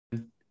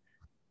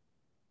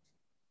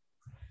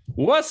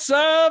What's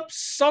up,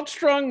 Salt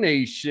Strong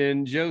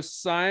Nation? Joe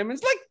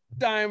Simons, like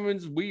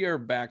diamonds. We are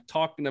back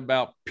talking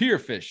about pier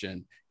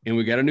fishing, and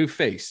we got a new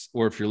face.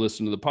 Or if you're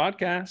listening to the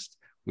podcast,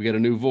 we got a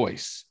new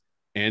voice.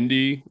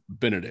 Andy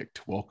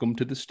Benedict, welcome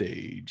to the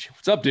stage.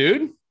 What's up,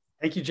 dude?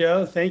 Thank you,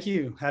 Joe. Thank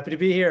you. Happy to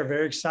be here.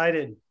 Very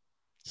excited.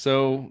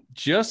 So,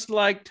 just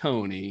like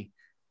Tony,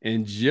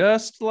 and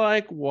just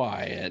like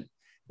Wyatt,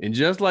 and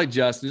just like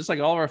Justin, just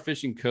like all of our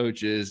fishing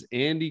coaches,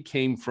 Andy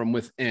came from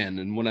within.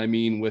 And what I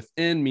mean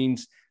within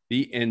means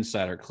the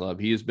Insider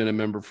Club. He has been a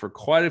member for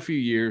quite a few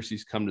years.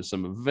 He's come to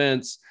some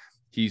events.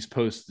 He's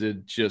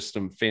posted just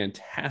some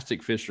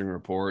fantastic fishing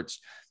reports.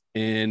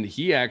 And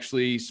he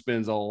actually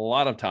spends a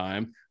lot of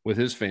time with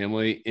his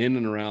family in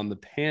and around the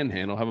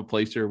Panhandle. Have a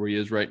place there where he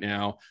is right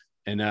now.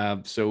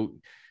 And so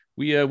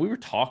we were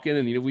talking,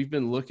 and we've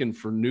been looking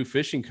for new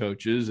fishing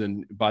coaches.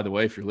 And by the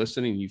way, if you're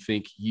listening, you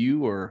think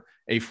you or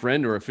a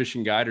friend or a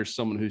fishing guide or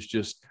someone who's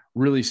just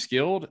really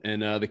skilled,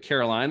 and the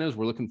Carolinas,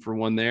 we're looking for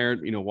one there.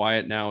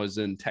 Wyatt now is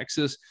in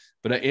Texas,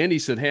 but Andy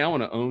said, "Hey, I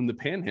want to own the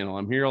Panhandle.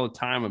 I'm here all the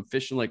time. I'm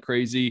fishing like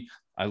crazy.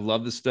 I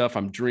love this stuff.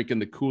 I'm drinking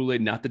the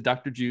Kool-Aid, not the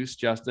Dr. Juice,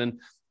 Justin.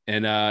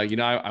 And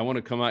I want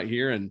to come out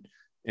here and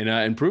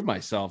improve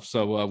myself."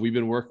 So we've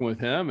been working with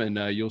him,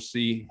 and you'll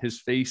see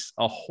his face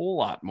a whole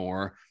lot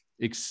more,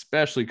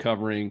 especially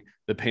covering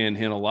the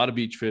Panhandle, a lot of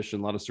beach fishing,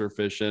 a lot of surf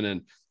fishing,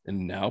 and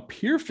now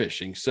pier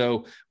fishing.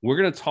 So we're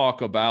going to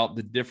talk about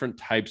the different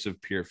types of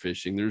pier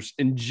fishing.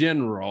 In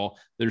general,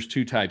 there's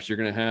two types. You're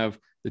going to have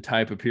the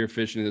type of pier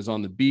fishing that's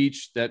on the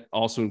beach. That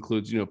also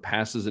includes,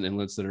 passes and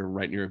inlets that are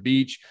right near a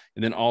beach.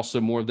 And then also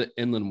more of the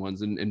inland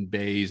ones and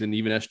bays and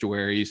even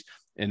estuaries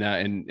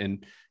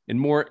and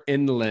more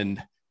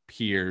inland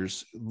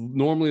piers.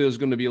 Normally those are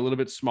going to be a little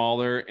bit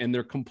smaller, and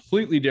they're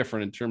completely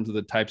different in terms of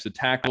the types of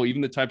tackle,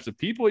 even the types of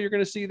people you're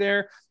going to see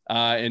there,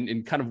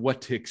 and kind of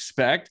what to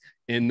expect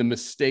and the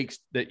mistakes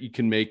that you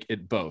can make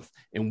at both.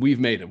 And we've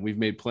made them. We've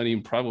made plenty,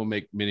 and probably will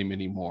make many,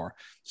 many more.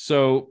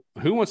 So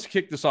who wants to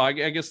kick this off?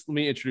 I guess let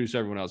me introduce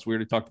everyone else. We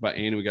already talked about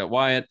Andy. We got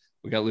Wyatt.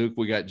 We got Luke.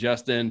 We got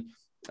Justin.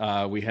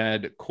 We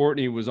had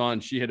Courtney was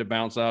on. She had to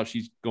bounce out.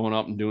 She's going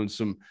up and doing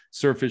some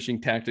surf fishing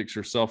tactics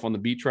herself on the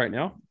beach right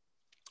now.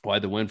 Why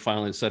the wind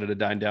finally decided to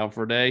die down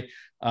for a day.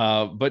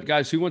 But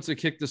guys, who wants to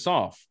kick this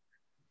off?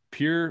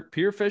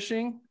 Pier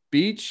fishing,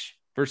 beach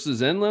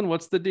versus inland.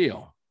 What's the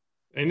deal?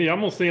 Andy, I'm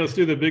gonna say let's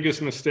do the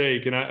biggest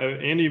mistake. And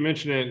Andy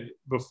mentioned it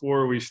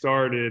before we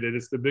started. And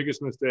it's the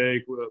biggest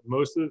mistake.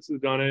 Most of us have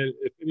done it.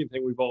 If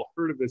anything, we've all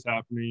heard of this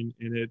happening.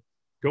 And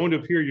going to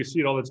a pier, you see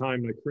it all the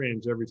time, and I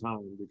cringe every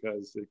time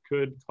because it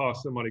could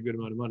cost somebody a good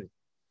amount of money.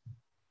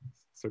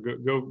 So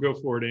go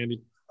for it,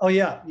 Andy. Oh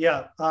yeah,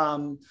 yeah.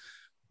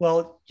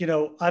 Well,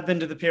 I've been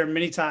to the pier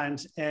many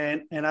times,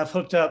 and I've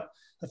hooked up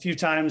a few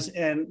times,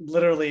 and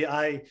literally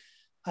I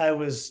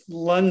was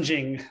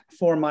lunging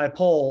for my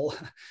pole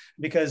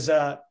because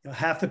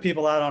half the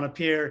people out on a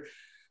pier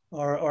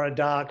or a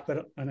dock,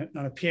 but on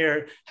a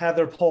pier, have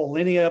their pole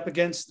leaning up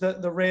against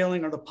the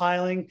railing or the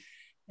piling,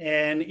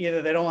 and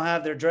either they don't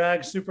have their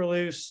drag super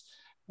loose,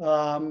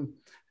 and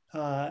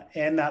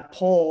that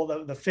pole,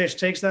 the fish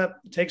takes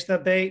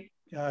that bait,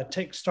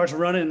 starts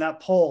running, and that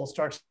pole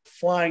starts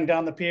flying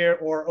down the pier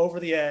or over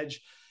the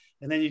edge,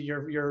 and then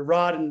your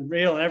rod and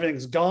reel and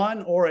everything's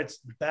gone, or it's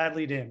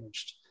badly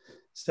damaged.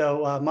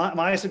 So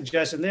my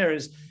suggestion there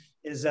is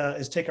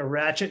take a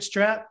ratchet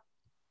strap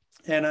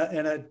and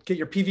get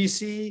your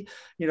PVC,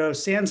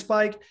 sand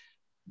spike,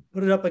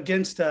 put it up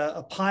against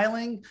a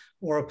piling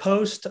or a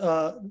post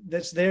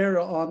that's there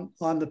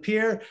on the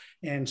pier,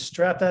 and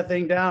strap that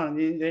thing down,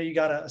 and there you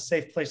got a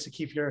safe place to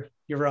keep your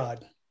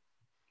rod.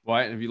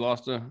 Wyatt, have you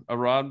lost a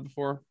rod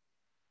before?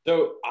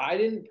 So I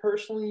didn't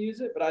personally use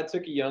it, but I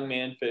took a young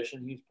man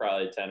fishing. He's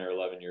probably 10 or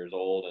 11 years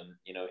old, and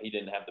he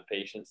didn't have the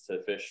patience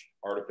to fish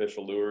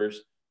artificial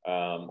lures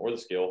or the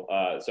skill.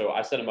 So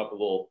I set him up a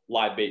little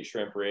live bait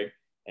shrimp rig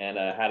and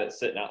had it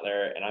sitting out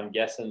there. And I'm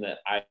guessing that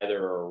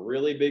either a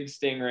really big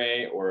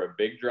stingray or a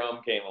big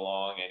drum came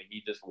along, and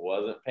he just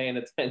wasn't paying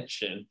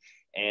attention.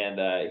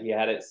 And he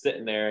had it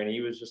sitting there, and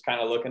he was just kind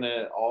of looking at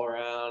it all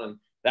around, and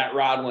that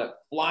rod went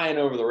flying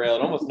over the rail.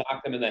 It almost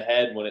knocked him in the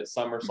head when it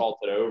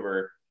somersaulted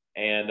over.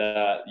 And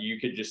you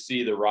could just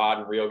see the rod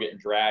and reel getting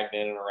dragged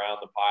in and around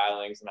the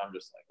pilings. And I'm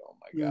just like, oh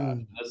my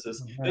God, this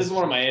is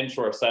one of my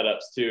inshore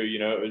setups too.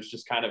 It was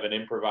just kind of an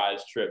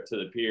improvised trip to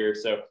the pier.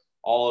 So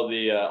all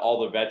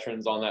the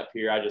veterans on that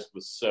pier, I just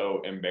was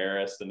so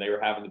embarrassed, and they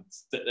were having to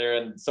sit there,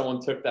 and someone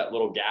took that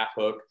little gaff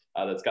hook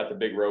that's got the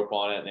big rope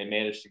on it, and they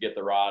managed to get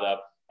the rod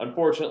up.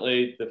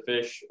 Unfortunately, the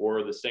fish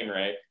or the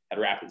stingray had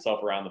wrapped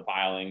itself around the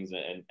pilings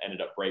and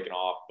ended up breaking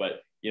off.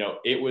 But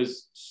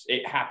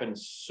it happened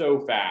so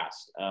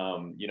fast.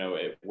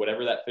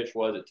 Whatever that fish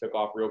was, it took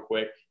off real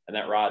quick, and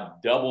that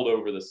rod doubled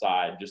over the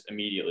side just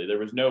immediately. There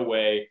was no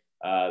way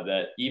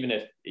that even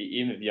if the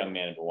young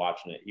man had been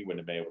watching it, he wouldn't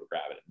have been able to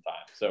grab it in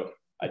time. So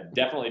I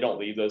definitely don't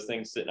leave those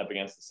things sitting up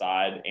against the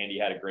side. Andy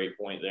had a great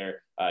point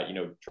there.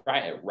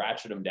 Try to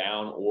ratchet them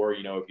down, or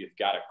if you've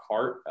got a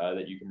cart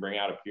that you can bring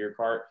out, a pier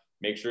cart,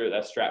 make sure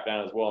that's strapped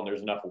down as well. And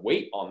there's enough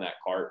weight on that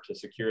cart to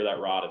secure that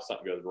rod if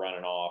something goes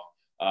running off.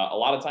 A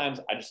lot of times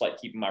I just like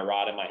keeping my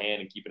rod in my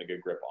hand and keeping a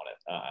good grip on it.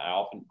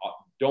 I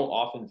don't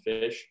often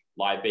fish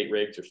live bait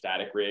rigs or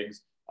static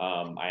rigs.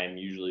 I am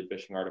usually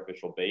fishing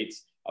artificial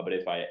baits, but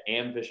if I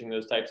am fishing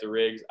those types of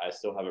rigs, I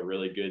still have a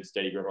really good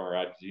steady grip on my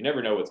rod because you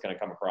never know what's going to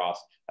come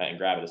across and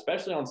grab it,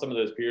 especially on some of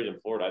those piers in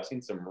Florida. I've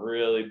seen some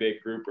really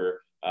big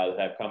grouper that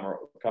have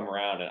come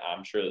around, and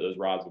I'm sure that those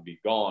rods would be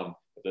gone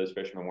if those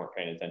fishermen weren't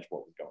paying attention to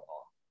what was going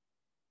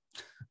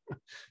on.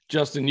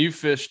 Justin, you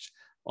fished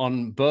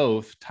on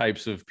both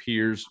types of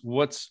piers.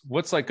 What's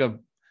like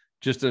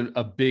just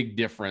a big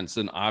difference,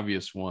 an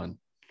obvious one?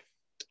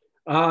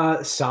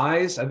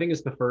 Size, I think,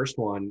 is the first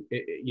one.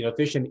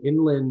 Fishing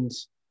inland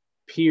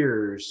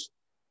piers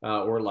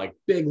or like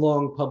big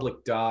long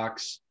public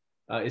docks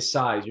is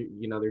size.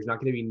 There's not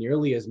going to be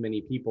nearly as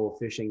many people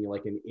fishing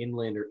like an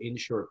inland or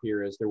inshore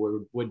pier as there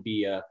would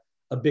be a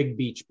big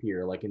beach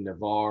pier like in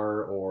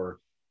Navarre, or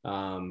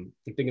I'm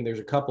thinking there's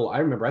a couple. I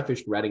remember I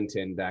fished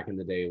Reddington back in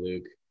the day,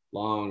 Luke,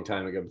 long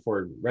time ago,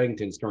 before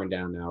Reddington's torn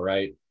down now,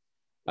 right?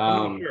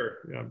 Sure.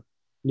 Yeah.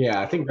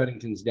 Yeah, I think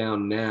Reddington's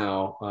down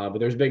now, but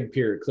there's a big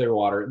pier at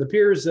Clearwater. The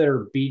piers that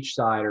are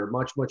beachside are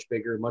much, much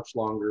bigger, much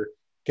longer,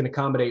 can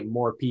accommodate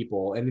more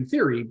people, and in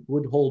theory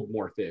would hold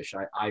more fish,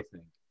 I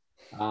think.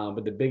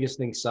 But the biggest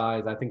thing,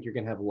 size, I think you're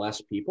going to have less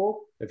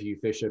people if you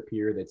fish a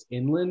pier that's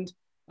inland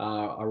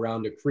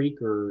around a creek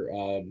or,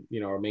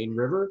 a main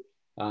river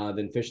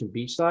than fishing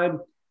beachside.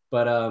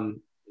 But I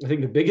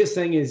think the biggest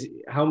thing is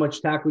how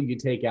much tackle you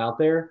take out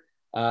there.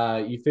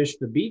 You fish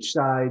the beach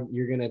side,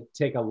 you're going to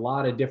take a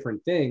lot of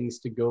different things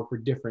to go for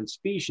different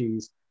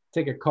species.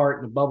 Take a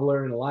cart and a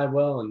bubbler and a live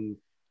well and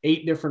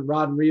 8 different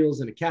rod and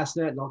reels and a cast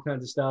net and all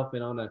kinds of stuff.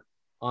 And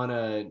on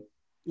a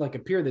like a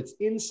pier that's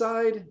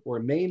inside or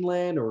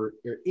mainland or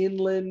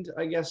inland,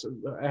 I guess,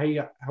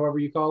 however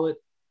you call it,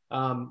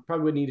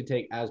 probably would need to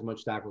take as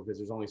much tackle because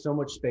there's only so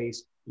much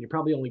space. And you're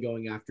probably only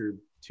going after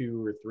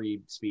 2 or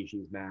 3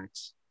 species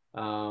max.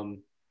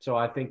 So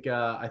I think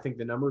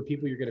the number of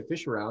people you're going to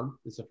fish around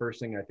is the first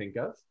thing I think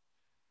of.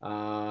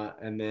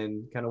 And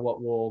then kind of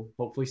what we'll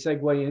hopefully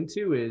segue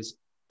into is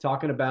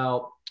talking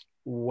about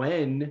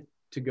when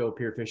to go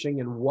pier fishing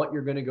and what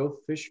you're going to go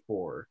fish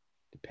for,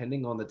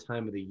 depending on the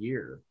time of the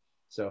year.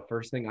 So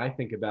first thing I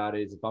think about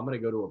is if I'm going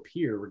to go to a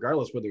pier,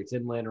 regardless whether it's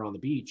inland or on the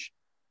beach,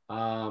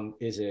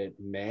 is it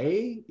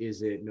May?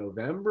 Is it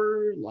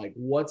November? Like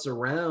what's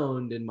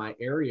around in my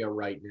area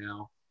right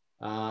now?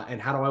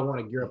 And how do I want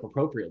to gear up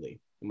appropriately?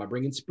 Am I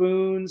bringing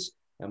spoons?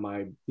 Am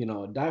I, a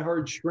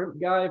diehard shrimp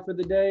guy for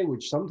the day,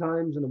 which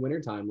sometimes in the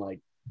wintertime, like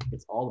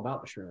it's all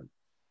about the shrimp.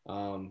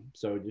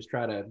 So just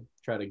try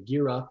to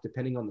gear up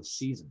depending on the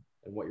season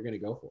and what you're going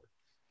to go for.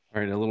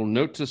 All right. A little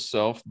note to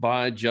self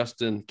by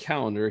Justin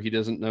Calendar. He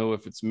doesn't know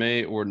if it's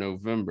May or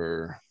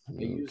November.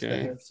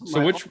 Okay.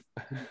 So which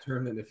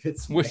determine if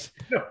it's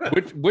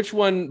which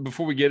one,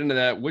 before we get into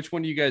that, which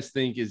one do you guys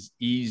think is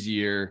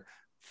easier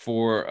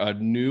for a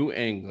new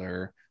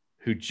angler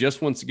who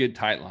just wants to get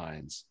tight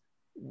lines?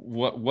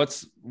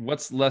 What's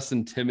less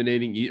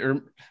intimidating?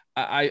 Or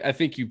I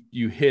think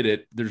you hit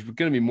it. There's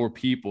going to be more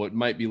people. It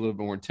might be a little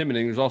bit more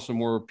intimidating. There's also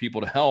more people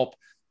to help,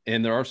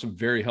 and there are some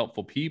very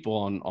helpful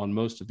people on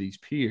most of these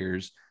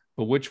piers.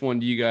 But which one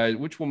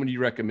would you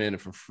recommend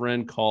if a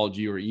friend called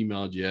you or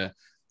emailed you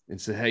and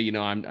said, "Hey,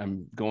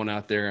 I'm going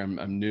out there.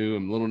 I'm new.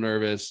 I'm a little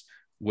nervous.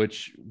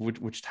 Which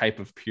type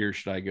of pier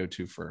should I go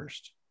to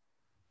first?"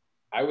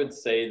 I would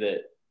say that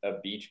a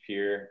beach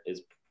pier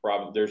is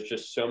there's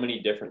just so many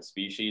different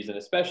species, and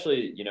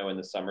especially in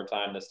the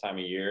summertime, this time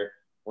of year,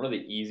 one of the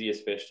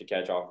easiest fish to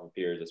catch off of a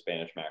pier is a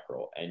Spanish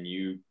mackerel, and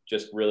you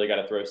just really got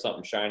to throw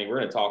something shiny. We're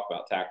going to talk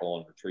about tackle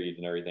and retrieve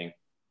and everything.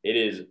 It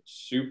is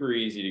super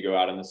easy to go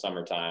out in the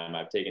summertime.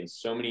 I've taken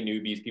so many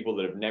newbies, people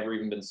that have never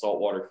even been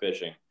saltwater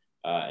fishing,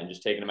 and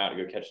just taken them out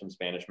to go catch some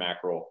Spanish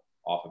mackerel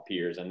off of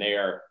piers, and they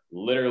are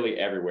literally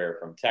everywhere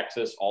from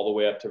Texas all the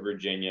way up to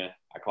Virginia.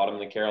 I caught them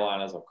in the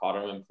Carolinas. I've caught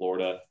them in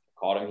Florida.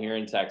 Caught them here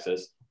in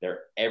Texas.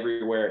 They're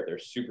everywhere. They're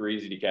super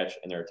easy to catch,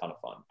 and they're a ton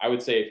of fun. I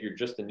would say if you're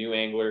just a new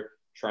angler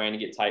trying to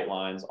get tight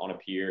lines on a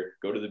pier,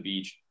 go to the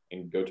beach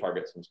and go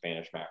target some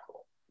Spanish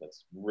mackerel.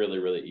 That's really,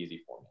 really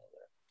easy formula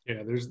there.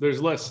 Yeah,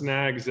 there's less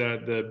snags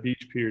at the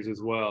beach piers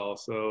as well.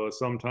 So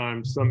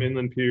sometimes some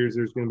inland piers,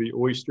 there's going to be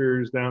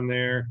oysters down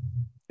there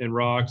and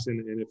rocks.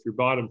 And if you're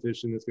bottom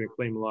fishing, it's going to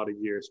claim a lot of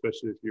gear,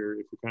 especially if you're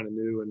kind of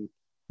new and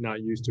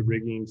not used to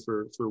rigging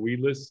for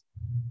weedless.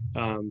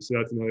 So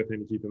that's another thing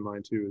to keep in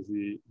mind too, is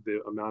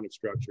the amount of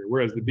structure.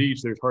 Whereas the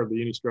beach, there's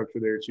hardly any structure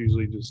there. It's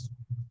usually just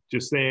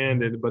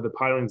sand, but the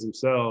pilings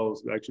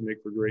themselves actually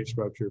make for great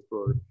structure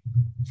for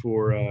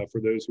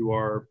those who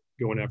are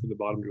going after the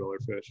bottom dweller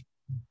fish.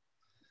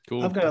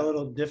 Cool. I've got a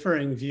little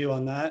differing view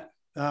on that.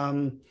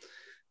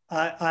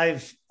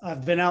 I've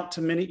been out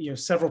to many,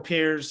 several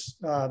piers,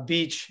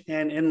 beach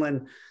and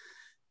inland.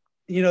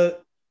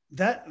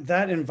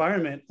 That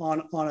environment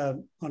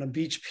on a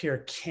beach pier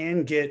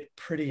can get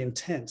pretty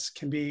intense,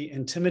 can be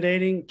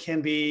intimidating,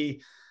 can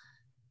be,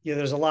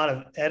 there's a lot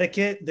of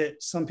etiquette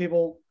that some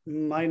people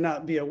might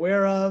not be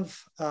aware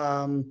of.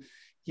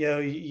 You know,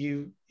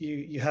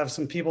 you have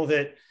some people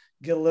that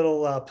get a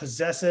little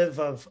possessive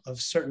of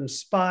certain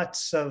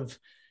spots of,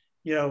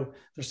 you know,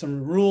 there's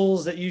some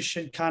rules that you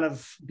should kind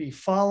of be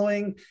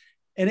following,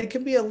 and it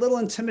can be a little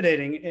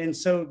intimidating. And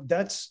so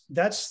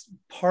that's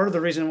part of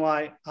the reason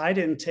why I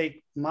didn't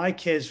take my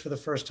kids for the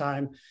first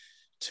time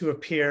to a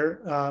pier,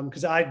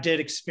 because I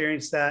did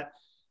experience that.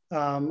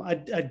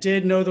 I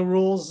did know the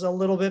rules a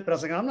little bit, but I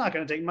was like, I'm not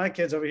going to take my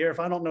kids over here if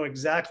I don't know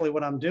exactly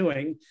what I'm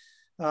doing.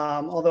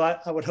 Although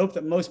I would hope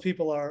that most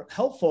people are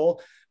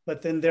helpful,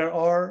 but then there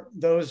are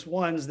those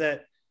ones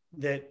that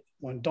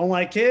don't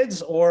like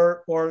kids,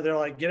 or they're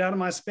like, get out of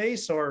my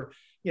space, or,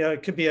 you know,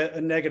 it could be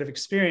a negative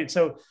experience.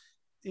 So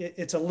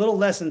it's a little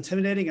less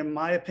intimidating, in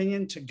my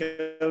opinion, to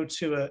go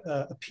to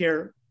a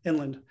pier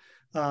inland.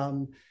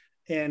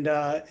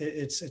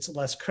 It's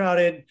less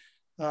crowded.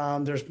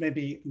 There's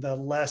maybe the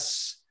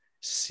less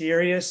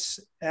serious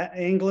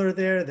angler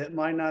there that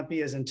might not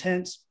be as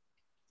intense.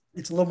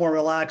 It's a little more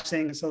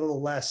relaxing. It's a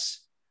little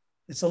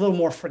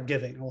more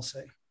forgiving, I'll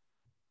say.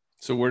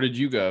 So where did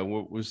you go?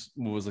 What was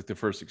like the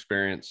first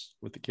experience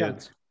with the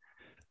kids?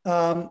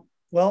 Yeah.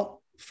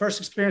 Well, first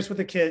experience with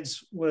the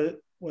kids was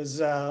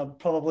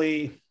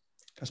probably,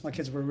 because my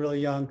kids were really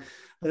young,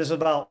 but this was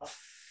about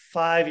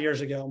 5 years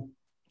ago.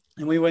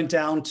 And we went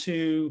down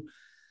to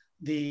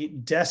the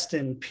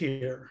Destin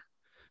Pier.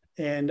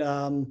 And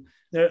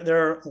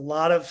there are a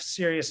lot of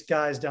serious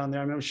guys down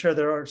there. I mean, I'm sure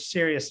there are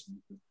serious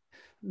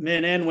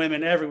men and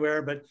women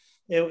everywhere, but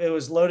it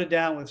was loaded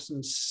down with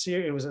some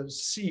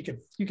serious. You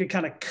could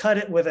kind of cut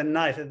it with a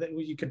knife.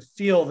 You could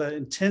feel the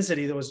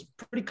intensity. That was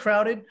pretty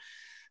crowded.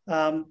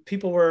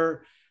 People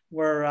were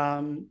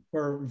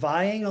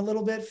vying a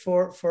little bit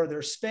for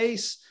their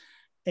space,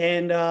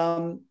 and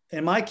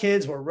my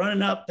kids were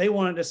running up. They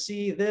wanted to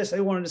see this.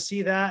 They wanted to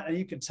see that, and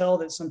you could tell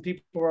that some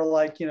people were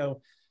like, you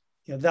know,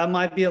 that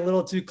might be a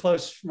little too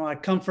close for my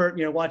comfort.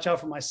 You know, watch out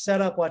for my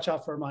setup. Watch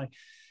out for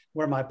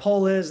where my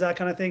pole is. That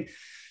kind of thing.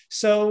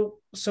 So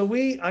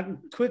I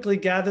quickly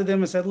gathered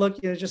them and said,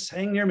 look, you know, just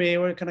hang near me.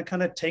 We're going to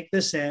kind of take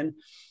this in.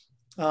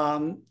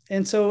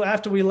 And so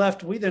after we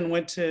left, we then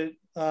went to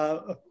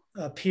a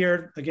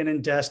pier again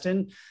in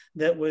Destin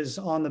that was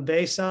on the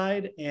bay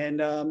side. And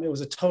it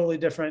was a totally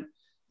different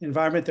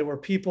environment. There were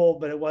people,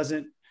 but there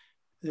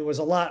was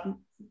a lot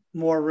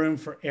more room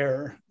for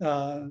error,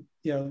 you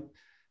know.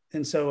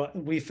 And so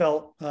we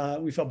felt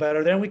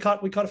better there, and we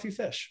caught a few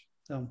fish.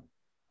 So.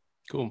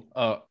 Cool.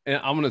 And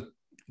I'm going to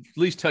at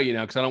least tell you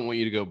now, because I don't want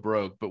you to go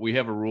broke, but we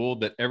have a rule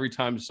that every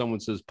time someone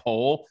says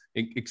pole,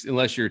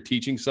 unless you're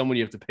teaching someone,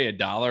 you have to pay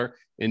 $1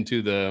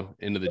 into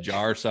the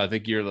jar. So I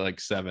think you're like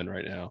 7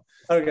 right now.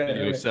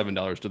 Okay. You owe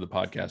 $7 to the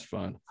podcast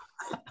fund.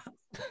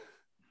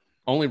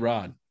 Only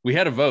Rod. We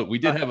had a vote. We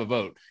did have a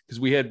vote because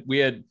we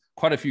had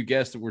quite a few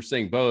guests that were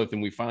saying both,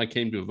 and we finally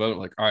came to a vote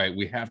like, all right,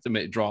 we have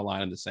to draw a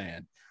line in the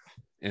sand,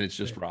 and it's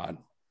just Rod.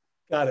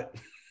 Got it.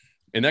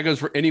 And that goes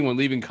for anyone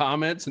leaving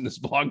comments in this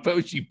blog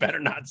post. You better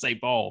not say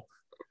Paul.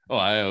 Oh,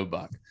 I owe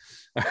 $1.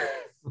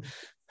 All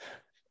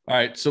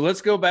right. So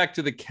let's go back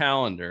to the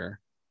calendar.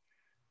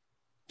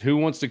 Who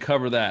wants to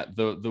cover that?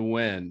 The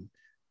win.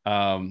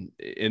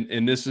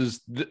 And this is,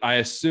 I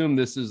assume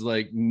this is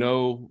like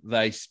know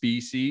thy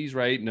species,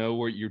 right? Know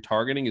what you're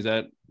targeting. Is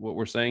that what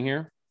we're saying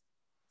here?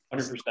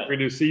 100%. We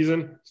do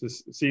season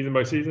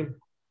by season.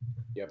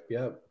 Yep.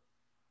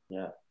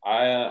 Yeah,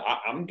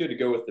 I'm good to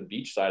go with the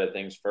beach side of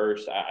things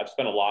first. I've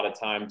spent a lot of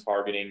time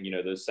targeting, you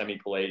know, those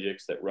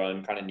semi-pelagics that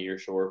run kind of near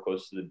shore,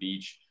 close to the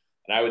beach.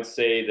 And I would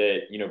say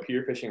that, you know,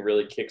 pier fishing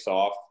really kicks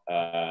off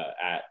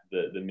at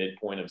the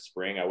midpoint of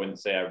spring. I wouldn't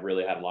say I've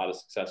really had a lot of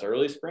success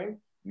early spring.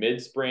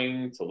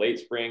 Mid-spring to late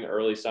spring,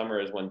 early summer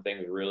is when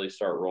things really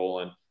start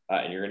rolling.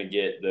 And you're going to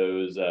get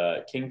those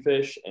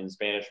kingfish and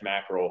Spanish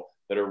mackerel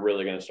that are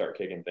really going to start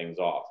kicking things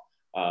off.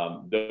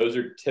 Those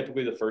are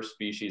typically the first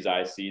species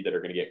I see that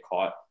are going to get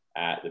caught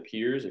at the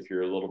piers. If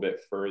you're a little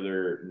bit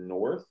further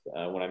north,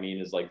 what I mean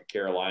is like the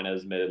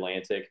Carolinas,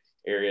 mid-Atlantic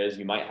areas,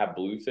 you might have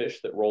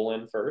bluefish that roll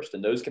in first,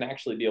 and those can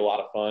actually be a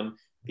lot of fun.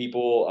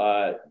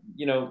 People,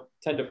 you know,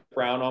 tend to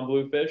frown on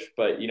bluefish,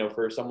 but, you know,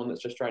 for someone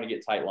that's just trying to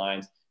get tight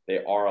lines,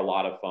 they are a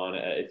lot of fun.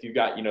 If you've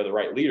got, you know, the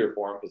right leader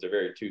for them, because they're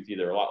very toothy,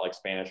 they're a lot like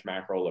Spanish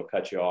mackerel, they'll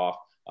cut you off,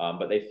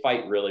 but they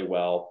fight really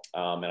well.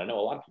 And I know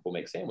a lot of people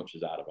make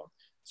sandwiches out of them.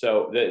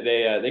 So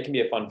they can be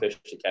a fun fish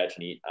to catch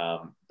and eat,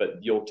 but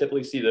you'll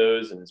typically see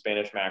those in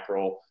Spanish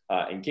mackerel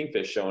and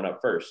kingfish showing up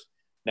first.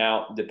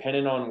 Now,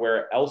 depending on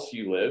where else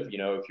you live, you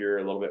know, if you're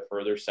a little bit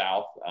further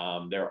south,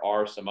 there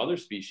are some other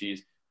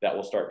species that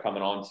will start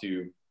coming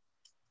onto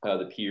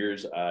the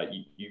piers.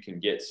 You can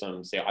get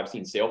some I've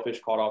seen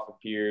sailfish caught off of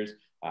piers.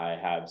 I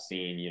have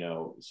seen, you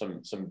know,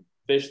 some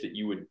fish that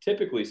you would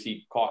typically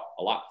see caught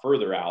a lot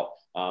further out,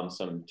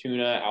 some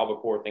tuna,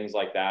 albacore, things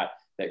like that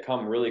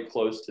come really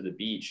close to the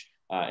beach.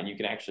 And you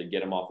can actually get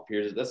them off the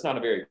piers. That's not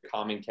a very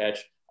common catch,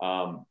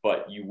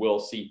 but you will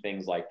see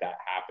things like that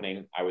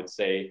happening. I would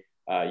say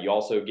you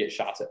also get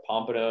shots at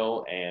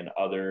pompano and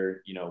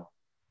other, you know,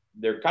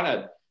 they're kind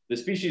of the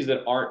species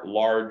that aren't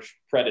large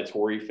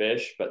predatory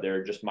fish, but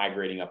they're just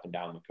migrating up and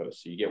down the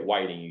coast. So you get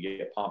whiting, you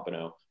get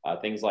pompano,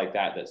 things like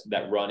that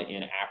that run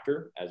in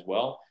after as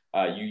well.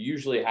 You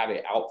usually have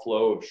an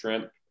outflow of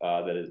shrimp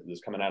that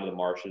is coming out of the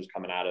marshes,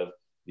 coming out of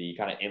the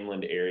kind of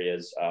inland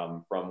areas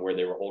from where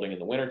they were holding in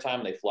the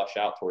wintertime. They flush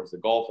out towards the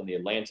Gulf and the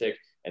Atlantic,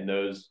 and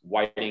those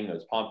whiting,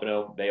 those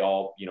pompano, they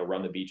all,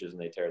 run the beaches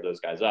and they tear those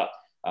guys up.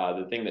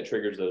 The thing that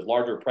triggers those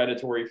larger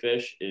predatory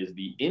fish is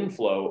the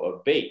inflow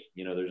of bait.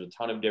 There's a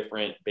ton of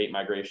different bait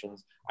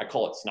migrations. I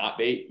call it snot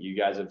bait. You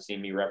guys have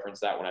seen me reference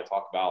that when I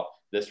talk about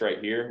this right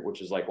here,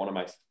 which is like one of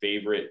my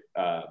favorite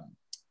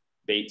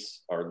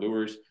baits or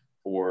lures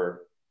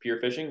for pier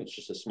fishing. It's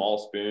just a small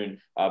spoon,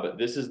 but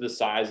this is the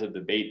size of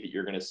the bait that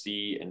you're going to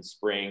see in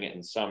spring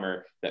and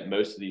summer that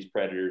most of these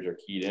predators are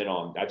keyed in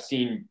on. I've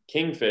seen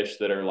kingfish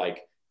that are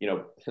like,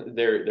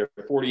 they're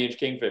 40-inch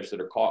kingfish that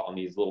are caught on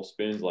these little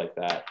spoons like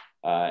that.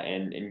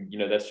 And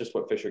that's just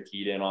what fish are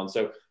keyed in on.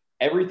 So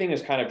everything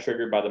is kind of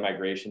triggered by the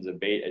migrations of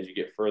bait as you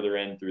get further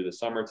in through the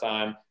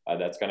summertime.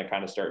 That's going to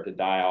kind of start to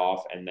die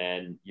off. And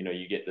then,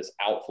 you get this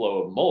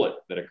outflow of mullet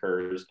that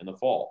occurs in the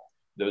fall.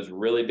 Those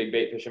really big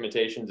bait fish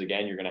imitations,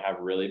 again, you're going to have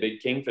really big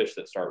kingfish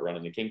that start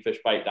running. The kingfish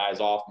bite dies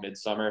off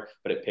midsummer,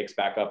 but it picks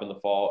back up in the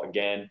fall.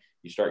 Again,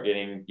 you start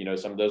getting,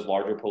 some of those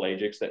larger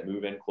pelagics that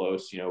move in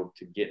close, to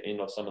get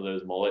into some of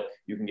those mullet.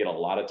 You can get a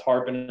lot of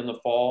tarpon in the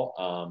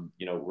fall,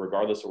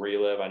 regardless of where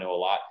you live. I know a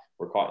lot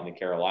were caught in the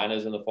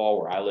Carolinas in the fall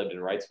where I lived in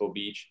Wrightsville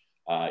Beach.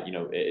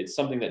 It's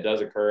something that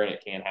does occur and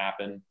it can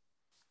happen.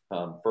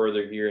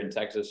 Further here in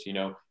Texas,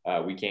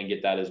 we can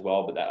get that as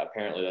well, but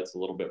apparently that's a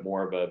little bit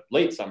more of a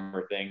late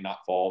summer thing, not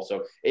fall.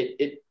 So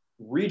it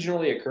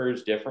regionally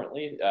occurs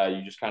differently.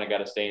 You just kind of got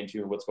to stay in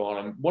tune with what's going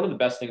on. One of the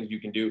best things you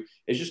can do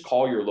is just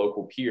call your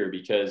local pier,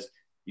 because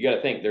you got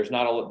to think there's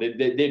not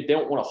they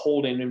don't want to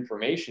hold in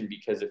information,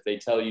 because if they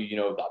tell you,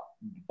 the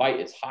bite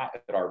is hot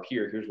at our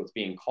pier, here's what's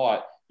being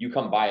caught, you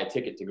come buy a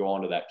ticket to go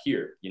onto that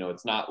pier.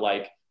 It's not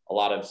like a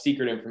lot of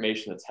secret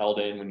information that's held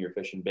in when you're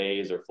fishing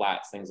bays or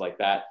flats, things like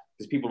that,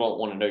 because people don't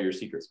want to know your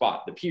secret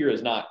spot. The pier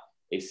is not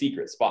a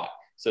secret spot.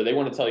 So they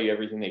want to tell you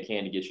everything they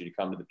can to get you to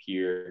come to the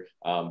pier,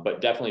 but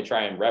definitely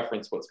try and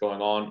reference what's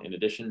going on in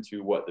addition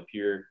to what the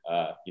pier,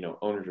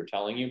 owners are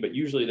telling you. But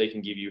usually they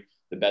can give you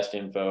the best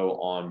info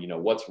on,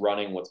 what's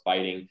running, what's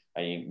biting.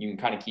 I mean, you can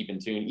kind of keep in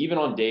tune. Even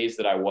on days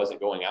that I wasn't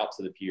going out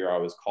to the pier, I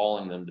was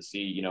calling them to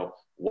see,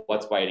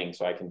 what's biting,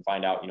 so I can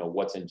find out,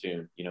 what's in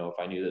tune. If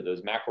I knew that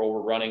those mackerel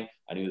were running,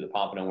 I knew that the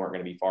pompano weren't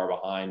going to be far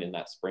behind in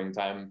that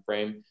springtime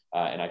frame,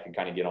 and I can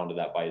kind of get onto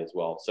that bite as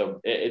well. So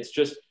it's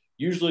just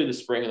usually the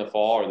spring and the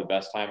fall are the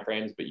best time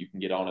frames, but you can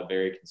get on a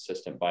very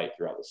consistent bite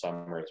throughout the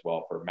summer as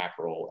well for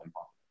mackerel and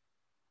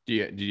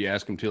pompano. Did you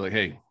ask him too, like,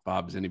 hey,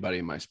 Bob, is anybody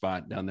in my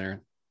spot down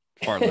there,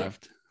 far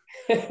left?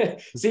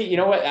 See, you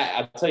know what?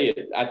 I'll tell you,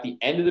 at the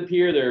end of the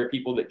pier, there are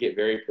people that get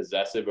very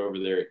possessive over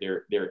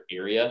their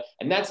area.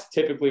 And that's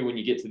typically when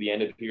you get to the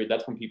end of the pier,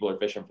 that's when people are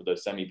fishing for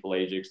those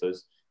semi-pelagics,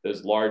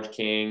 those large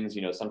kings,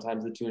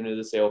 sometimes the tuna,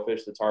 the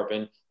sailfish, the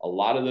tarpon. A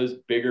lot of those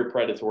bigger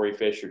predatory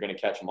fish, you're going to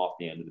catch them off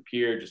the end of the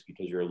pier just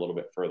because you're a little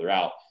bit further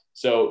out.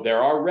 So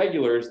there are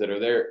regulars that are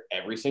there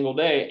every single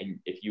day. And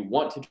if you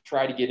want to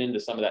try to get into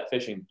some of that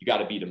fishing, you got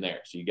to beat them there.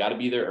 So you got to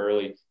be there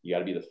early. You got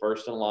to be the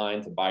first in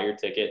line to buy your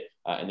ticket,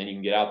 and then you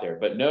can get out there.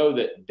 But know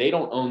that they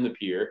don't own the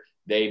pier.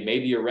 They may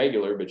be a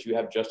regular, but you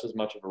have just as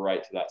much of a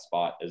right to that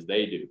spot as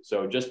they do.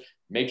 So just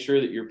make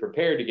sure that you're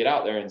prepared to get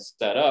out there and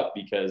set up,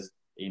 because,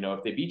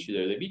 if they beat you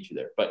there, they beat you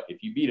there. But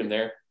if you beat them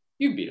there,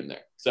 you beat them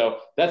there. So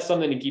that's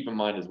something to keep in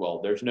mind as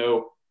well. There's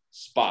no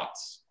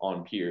spots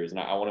on piers, and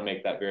I want to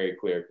make that very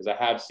clear, because I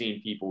have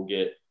seen people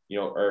get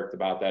irked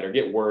about that or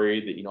get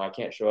worried that I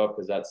can't show up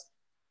because that's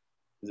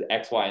the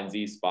X, Y, and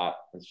Z spot.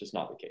 It's just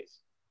not the case.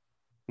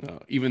 No,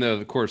 even though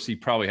of course he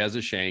probably has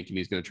a shank and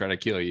he's going to try to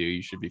kill you,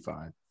 you should be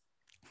fine.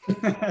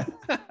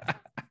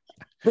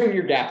 Bring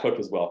your gaff hook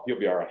as well, you'll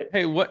be all right.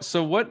 Hey, what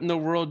in the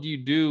world do you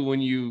do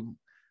when you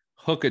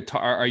hook a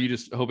are you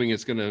just hoping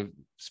it's going to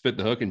spit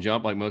the hook and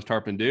jump like most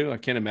tarpon do? I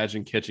can't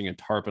imagine catching a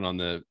tarpon on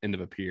the end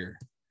of a pier.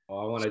 Oh,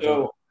 I want to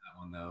jump on that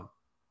one though,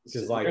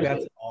 because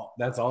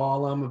that's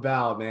all I'm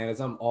about, man.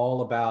 I'm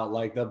all about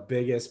like the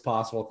biggest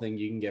possible thing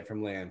you can get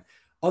from land,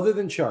 other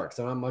than sharks.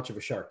 I'm not much of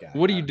a shark guy.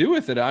 What do you do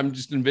with it? I'm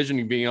just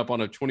envisioning being up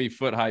on a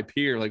 20-foot high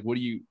pier. Like,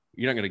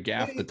 you're not going to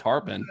gaff the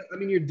tarpon. I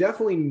mean, you're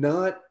definitely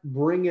not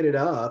bringing it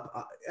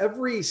up.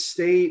 Every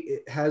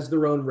state has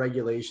their own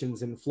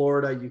regulations. In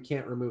Florida, you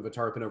can't remove a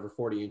tarpon over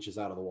 40 inches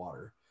out of the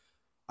water.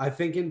 I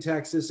think in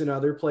Texas and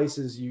other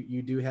places,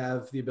 you do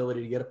have the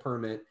ability to get a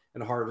permit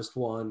and harvest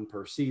one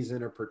per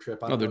season or per trip.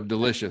 Oh, they're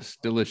delicious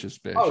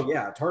fish. Oh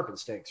yeah, tarpon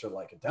steaks are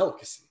like a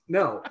delicacy.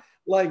 No,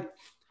 like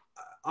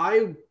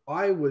I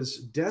was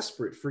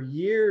desperate for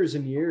years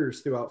and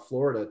years throughout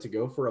Florida to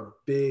go for a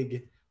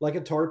big, like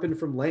a tarpon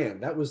from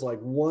land. That was like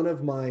one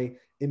of my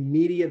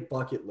immediate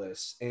bucket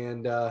lists.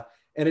 And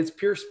it's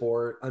pure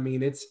sport. I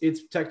mean,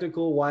 it's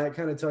technical. Wyatt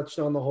kind of touched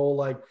on the whole,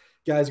 like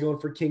guys going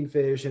for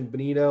kingfish and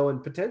bonito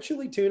and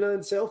potentially tuna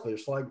and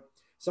sailfish. Like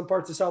some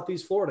parts of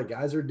Southeast Florida,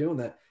 guys are doing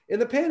that. in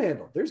the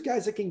Panhandle. There's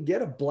guys that can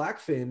get a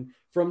blackfin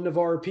from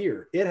Navarre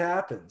Pier. It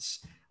happens.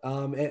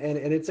 And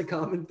it's a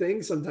common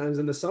thing sometimes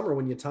in the summer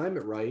when you time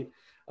it right.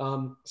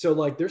 So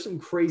like there's some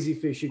crazy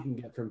fish you can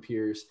get from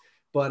Piers,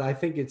 but I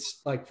think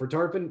it's like for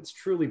tarpon, it's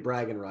truly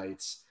bragging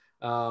rights.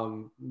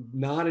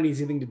 Not an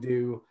easy thing to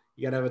do.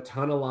 You got to have a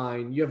ton of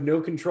line. You have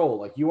no control.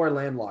 Like you are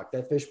landlocked.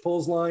 That fish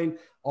pulls line.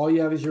 All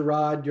you have is your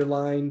rod, your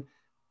line.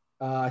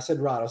 I said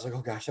rod. I was like,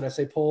 oh gosh, should I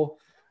say pull?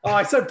 Oh,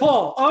 I said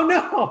pull. Oh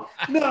no.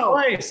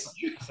 Nice.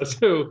 That's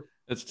two.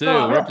 That's two.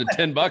 We're up to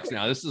 $10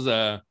 now. This is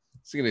an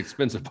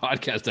expensive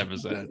podcast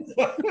episode.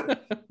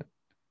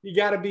 You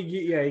gotta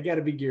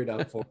be geared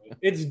up for it.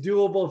 It's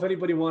doable. If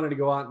anybody wanted to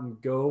go out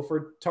and go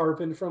for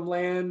tarpon from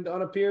land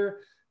on a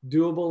pier,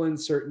 doable in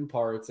certain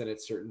parts and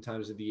at certain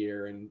times of the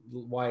year. And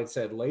Wyatt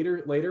said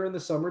later in the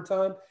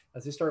summertime,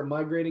 as they start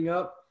migrating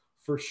up,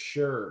 for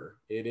sure,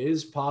 it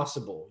is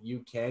possible.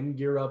 You can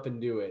gear up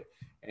and do it,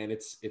 and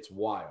it's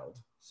wild.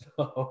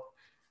 So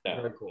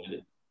very cool.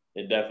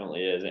 It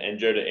definitely is. And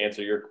Joe, to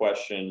answer your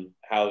question,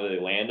 how do they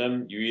land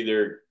them? You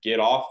either get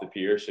off the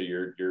pier, so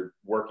you're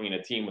working in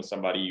a team with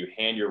somebody, you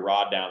hand your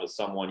rod down to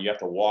someone, you have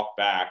to walk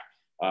back,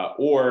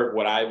 or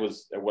what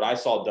I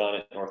saw done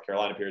at North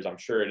Carolina piers, I'm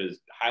sure it is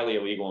highly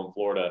illegal in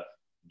Florida,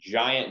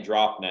 giant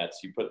drop nets.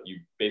 You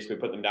basically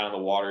put them down in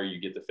the water, you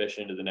get the fish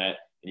into the net,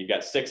 and you've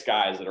got 6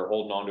 guys that are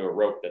holding onto a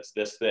rope that's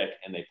this thick,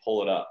 and they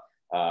pull it up.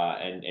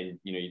 And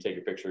you take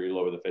a picture, you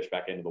lower the fish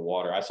back into the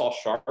water. I saw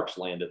sharks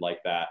landed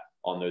like that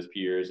on those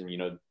piers, and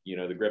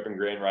the grip and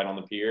grin right on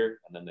the pier,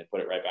 and then they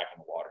put it right back in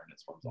the water and it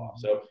swims off.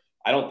 So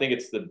I don't think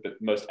it's the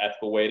most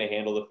ethical way to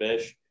handle the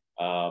fish.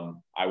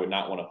 I would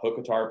not want to hook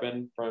a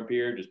tarpon from a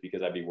pier just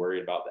because I'd be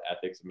worried about the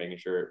ethics of making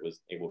sure it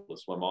was able to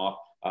swim off.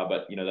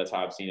 But that's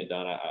how I've seen it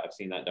done. I've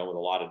seen that done with a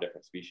lot of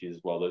different species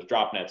as well. Those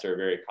drop nets are a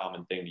very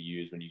common thing to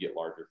use when you get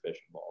larger fish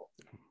involved.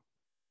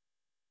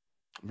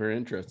 Very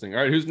interesting.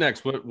 All right, who's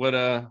next?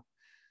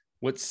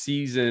 What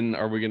season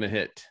are we going to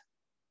hit?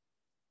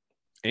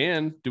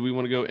 And do we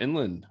want to go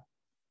inland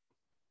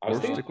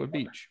or stick with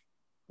beach?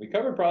 We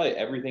covered probably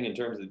everything in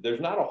terms of there's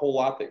not a whole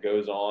lot that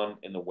goes on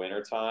in the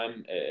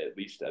wintertime, at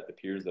least at the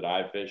piers that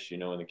I fish.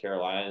 In the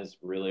Carolinas,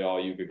 really all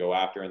you could go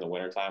after in the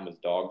wintertime was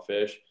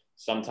dogfish.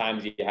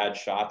 Sometimes you had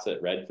shots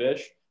at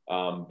redfish,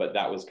 but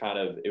that was kind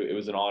of, it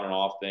was an on and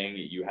off thing.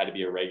 You had to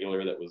be a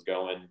regular that was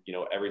going,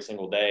 every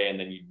single day, and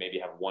then you'd maybe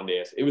have one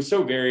day. It was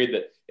so varied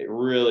that it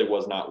really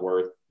was not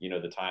worth,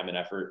 the time and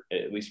effort,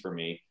 at least for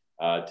me,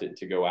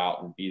 to go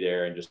out and be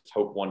there and just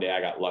hope one day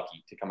I got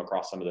lucky to come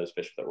across some of those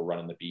fish that were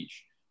running the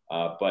beach.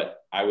 But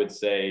I would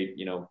say,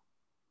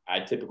 I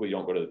typically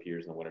don't go to the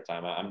piers in the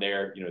wintertime. I'm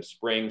there,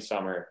 spring,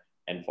 summer,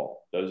 and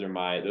fall. Those are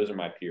my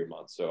pier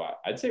months. So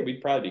I'd say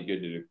we'd probably be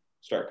good to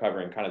start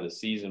covering kind of the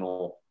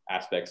seasonal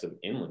aspects of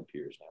inland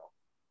piers now.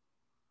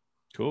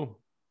 Cool.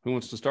 Who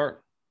wants to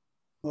start?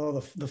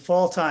 Well, the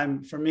fall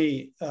time for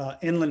me,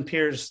 inland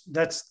piers,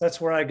 that's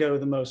where I go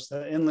the most.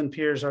 Inland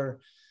piers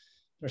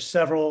there's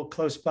several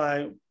close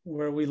by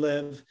where we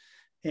live,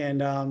 and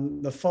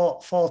the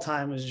fall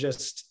time is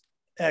just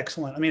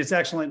excellent. I mean, it's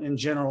excellent in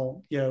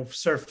general,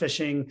 surf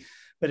fishing,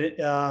 but at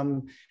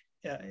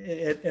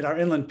our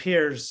inland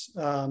piers,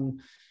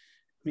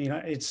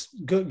 it's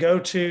go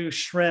to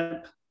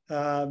shrimp.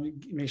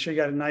 Make sure you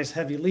got a nice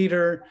heavy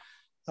leader.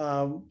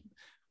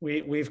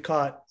 We've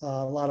caught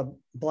a lot of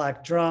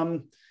black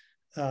drum,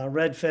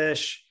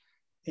 redfish,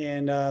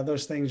 and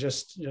those things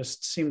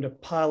just seem to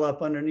pile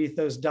up underneath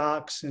those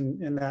docks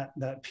and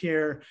that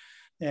pier.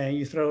 And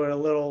you throw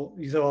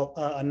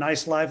a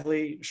nice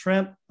lively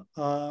shrimp,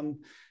 and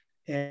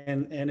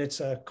it's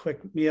a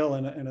quick meal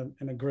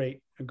and a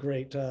great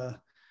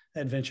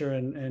adventure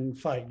and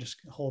fight. Just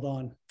hold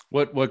on.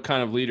 What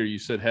kind of leader? You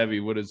said heavy.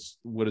 What does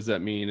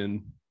that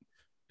mean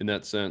in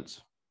that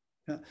sense?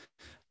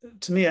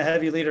 To me, a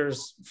heavy leader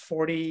is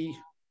 40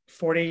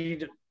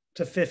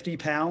 to 50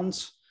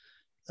 pounds.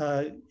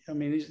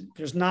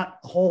 There's not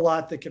a whole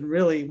lot that can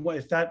really,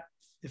 if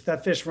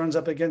that fish runs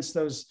up against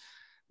those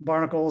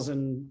barnacles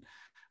and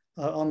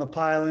on the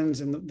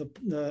pilings and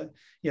the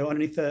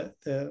underneath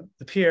the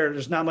pier,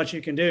 there's not much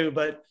you can do,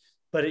 but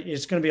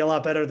it's going to be a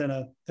lot better than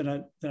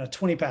a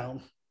 20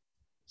 pound.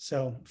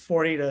 So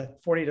 40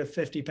 to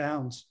 50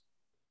 pounds.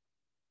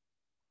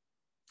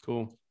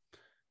 Cool.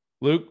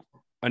 Luke,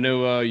 I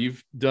know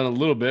you've done a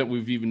little bit.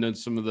 We've even done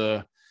some of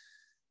the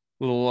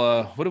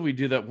little, what did we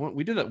do that one?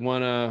 We did that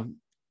one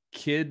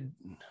kid,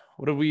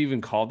 what did we even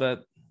call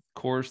that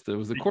course? That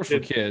was the course for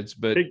kids,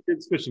 but Hey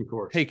Kids Fishing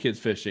course. Hey Kids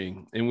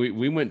Fishing. And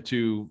we went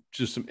to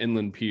just some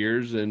inland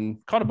piers and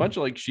caught a bunch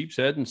of like sheep's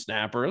head and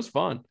snapper. It was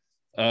fun.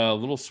 A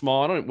little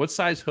small. I don't know what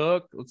size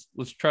hook.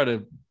 Let's try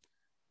to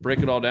break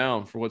it all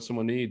down for what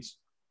someone needs.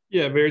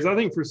 Yeah, Bears. I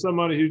think for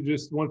somebody who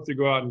just wants to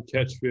go out and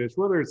catch fish,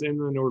 whether it's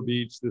inland or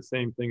beach, the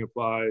same thing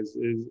applies.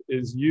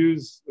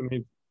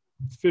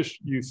 Fish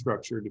use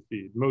structure to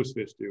feed. Most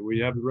fish do. We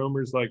have the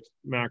roamers like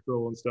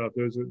mackerel and stuff.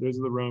 Those are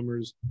the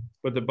roamers,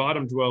 but the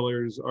bottom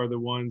dwellers are the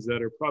ones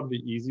that are probably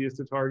the easiest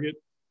to target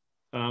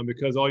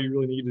because all you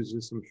really need is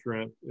just some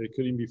shrimp. It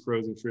could even be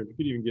frozen shrimp. You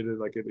could even get it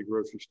like at the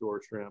grocery store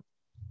shrimp.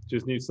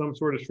 Just need some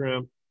sort of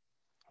shrimp,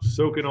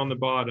 soak it on the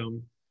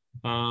bottom,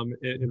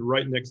 and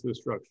right next to the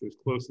structure as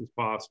close as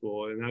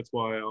possible. And that's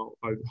why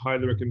I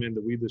highly recommend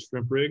the weedless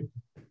shrimp rig.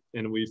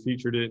 And we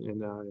featured it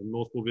in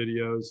multiple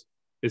videos.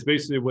 It's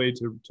basically a way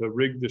to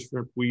rig the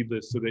shrimp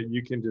weedless so that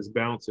you can just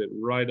bounce it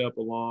right up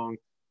along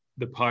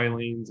the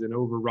pilings and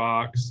over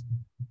rocks,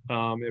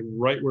 and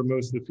right where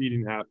most of the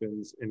feeding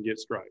happens, and get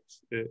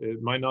stripes.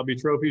 It might not be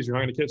trophies. You're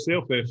not going to catch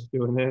sailfish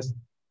doing this,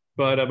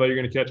 but you're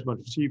going to catch a bunch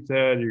of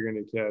sheephead. You're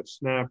going to catch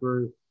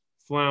snapper,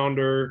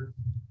 flounder,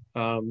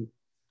 some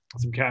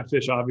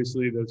catfish.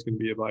 Obviously, that's going to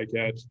be a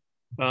bycatch,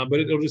 but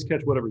it'll just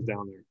catch whatever's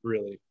down there,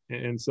 really.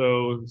 And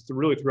so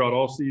really throughout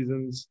all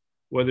seasons,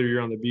 whether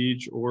you're on the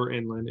beach or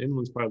inland,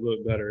 inland's probably a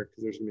little bit better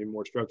because there's going to be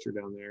more structure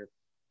down there.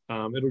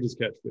 It'll just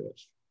catch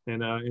fish.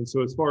 And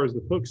so as far as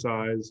the hook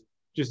size,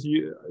 just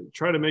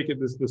try to make it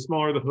the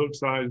smaller the hook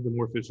size, the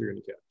more fish you're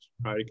going to catch,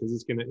 right? Because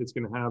it's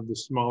gonna have the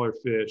smaller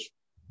fish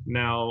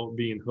now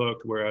being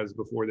hooked, whereas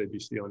before they'd be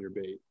stealing your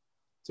bait.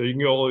 So you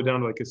can go all the way down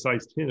to like a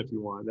size 10 if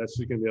you want. That's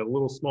just going to be a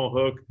little small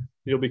hook.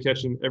 You'll be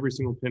catching every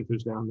single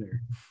pinfish down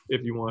there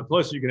if you want.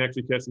 Plus, you can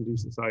actually catch some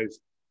decent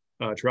sized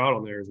trout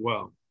on there as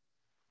well.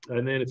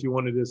 And then if you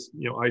want to just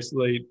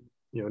isolate,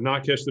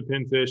 not catch the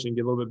pinfish and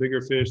get a little bit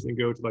bigger fish, then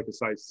go to like a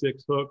size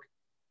 6 hook,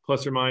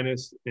 plus or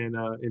minus, and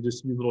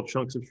just use little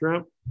chunks of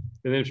shrimp.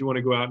 And then if you want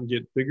to go out and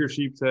get bigger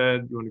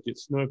sheephead, you want to get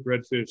snook,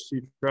 redfish,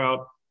 sea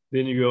trout,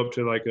 then you go up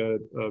to like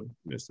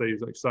say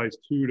like size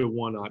 2 to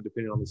 1/0,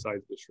 depending on the size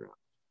of the shrimp.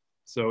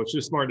 So it's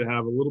just smart to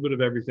have a little bit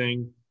of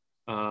everything.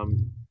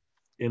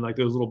 And like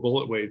those little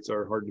bullet weights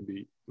are hard to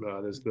beat.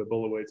 There's the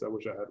bullet weights. I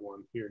wish I had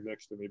one here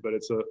next to me, but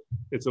it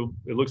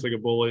looks like a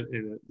bullet,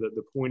 and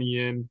the pointy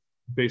end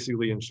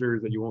basically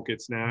ensures that you won't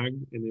get snagged.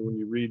 And then when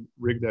you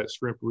rig that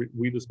shrimp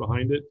weedless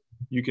behind it,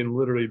 you can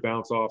literally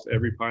bounce off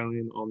every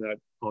piling on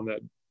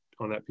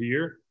that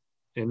pier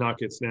and not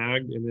get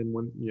snagged. And then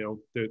when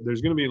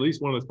there's going to be at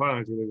least one of those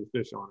pilings where there's a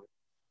fish on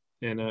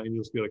it, and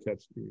you'll just be able to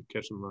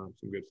catch some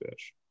good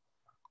fish.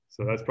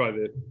 So that's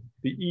probably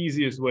the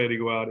easiest way to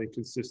go out and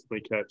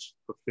consistently catch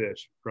a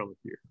fish from a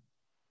pier.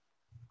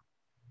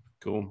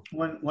 Cool.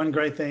 One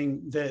great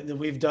thing that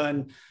we've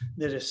done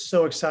that is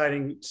so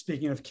exciting,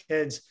 speaking of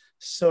kids,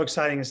 so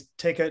exciting, is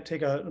take a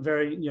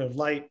very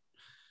light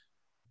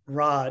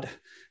rod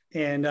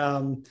and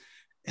throw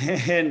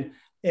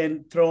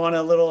on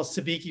a little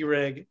sabiki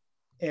rig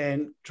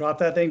and drop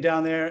that thing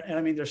down there. And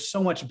I mean, there's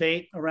so much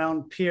bait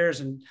around piers,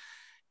 and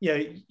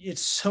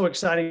it's so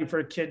exciting for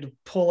a kid to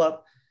pull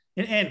up.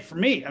 And for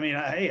me, I mean,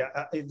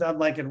 I'm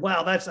like,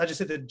 wow, I just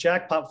hit the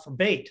jackpot for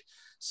bait.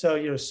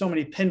 So, so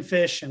many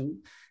pinfish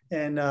and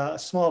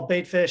small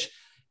bait fish,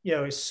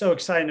 it's so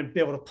exciting to be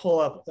able to pull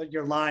up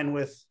your line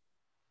with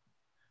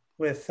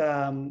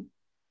Yep.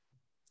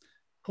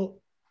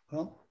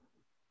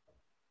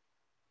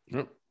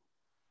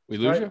 We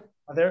lose you?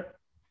 Are there?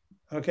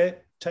 Okay.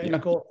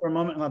 Technical for a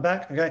moment. Am I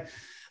back? Okay.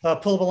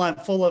 Pull up a line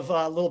full of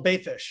little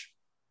bait fish.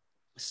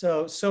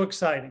 So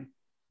exciting.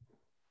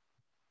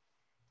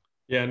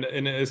 Yeah,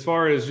 and as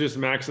far as just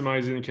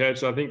maximizing the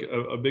catch, I think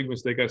a big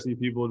mistake I see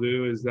people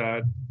do is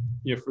that,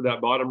 for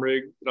that bottom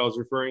rig that I was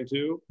referring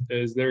to,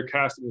 is they're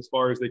casting as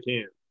far as they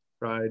can,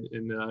 right?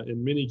 And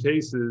in many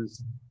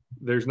cases,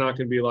 there's not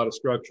going to be a lot of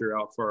structure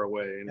out far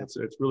away, and it's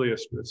really a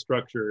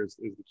structure is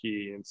the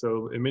key. And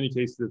so in many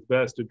cases, it's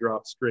best to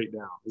drop straight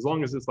down, as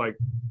long as it's like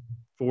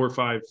 4 or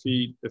 5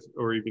 feet,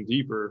 or even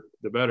deeper,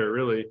 the better,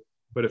 really.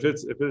 But if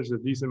there's a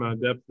decent amount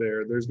of depth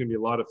there, there's going to be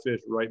a lot of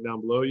fish right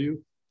down below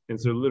you. And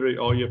so literally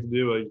all you have to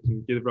do, you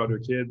can get it out to a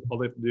kid, all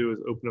they have to do is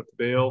open up the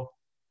bail,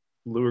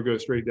 lure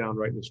goes straight down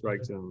right in the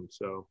strike zone.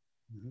 So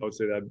I would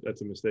say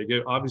that's a mistake.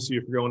 Obviously,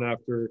 if you're going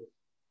after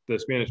the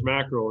Spanish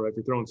mackerel, or if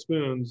you're throwing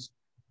spoons,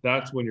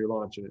 that's when you're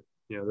launching it.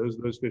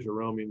 Those fish are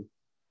roaming.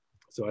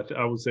 So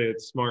I would say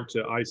it's smart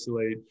to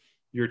isolate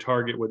your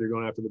target, whether you're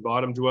going after the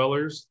bottom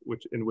dwellers,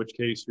 in which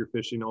case you're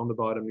fishing on the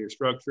bottom of your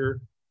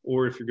structure,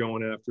 or if you're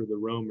going after the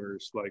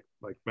roamers like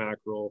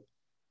mackerel,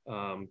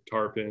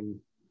 tarpon,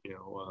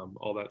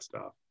 all that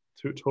stuff.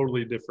 Two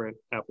totally different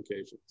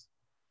applications.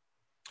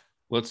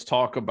 Let's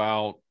talk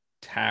about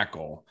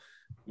tackle.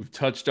 We've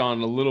touched on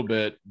it a little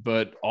bit,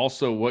 but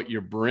also what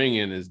you're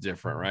bringing is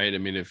different, right? I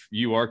mean, if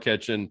you are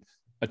catching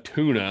a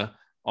tuna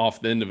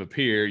off the end of a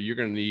pier, you're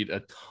going to need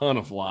a ton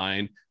of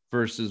line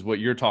versus what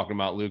you're talking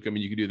about, Luke. I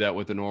mean, you can do that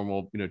with a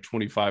normal,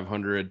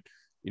 2,500,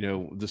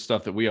 the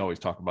stuff that we always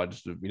talk about,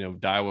 just a,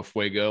 Daiwa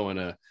Fuego and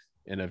a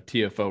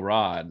TFO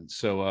rod.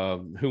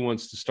 So who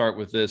wants to start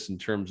with this in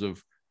terms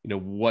of,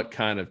 what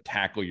kind of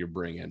tackle you're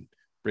bringing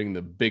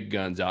the big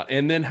guns out,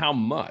 and then how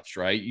much,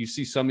 right? You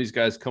see some of these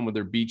guys come with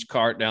their beach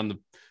cart down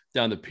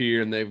the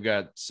pier, and they've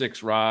got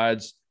 6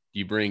 rods. Do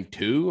you bring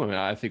 2? I mean,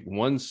 I think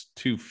one's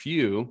too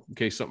few in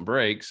case something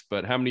breaks,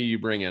 but how many are you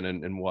bringing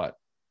and what?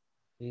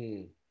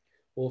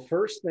 Well,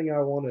 first thing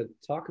I want to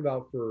talk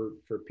about for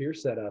pier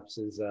setups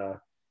is I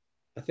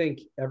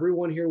think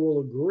everyone here will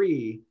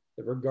agree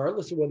that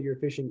regardless of whether you're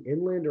fishing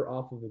inland or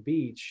off of a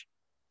beach,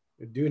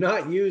 do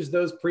not use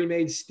those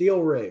pre-made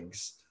steel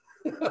rigs.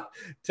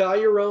 Tie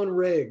your own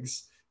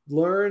rigs.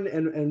 learn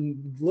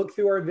and look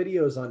through our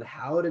videos on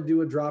how to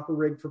do a dropper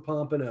rig for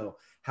pompano,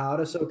 how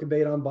to soak a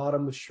bait on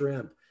bottom with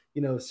shrimp,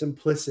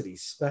 simplicity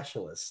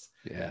specialist.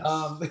 Yes.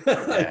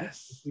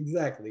 Yes,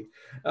 exactly.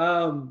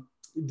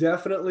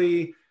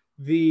 Definitely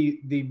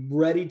the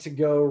ready to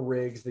go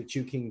rigs that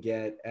you can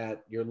get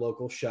at your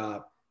local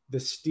shop, the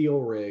steel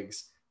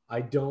rigs, I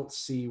don't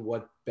see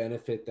what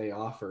benefit they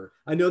offer.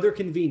 I know they're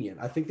convenient.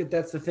 I think that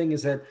that's the thing,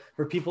 is that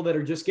for people that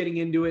are just getting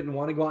into it and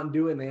want to go out and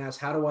do it, and they ask,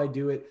 how do I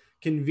do it?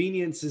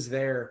 Convenience is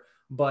there.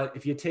 But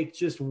if you take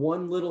just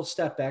one little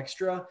step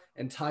extra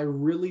and tie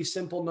really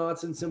simple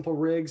knots and simple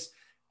rigs,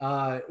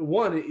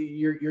 one,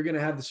 you're going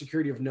to have the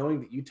security of knowing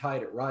that you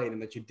tied it right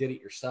and that you did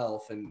it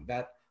yourself. And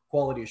that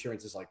quality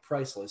assurance is like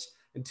priceless.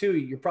 And two,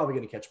 you're probably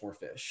going to catch more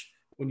fish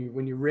when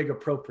you rig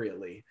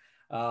appropriately.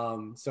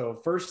 So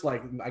first,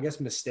 like, I guess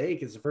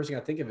mistake is the first thing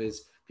I think of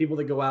is people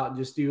that go out and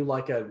just do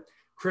like a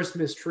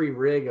Christmas tree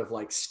rig of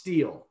like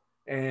steel.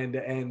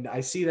 And I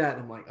see that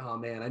and I'm like, oh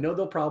man, I know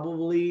they'll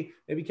probably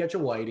maybe catch a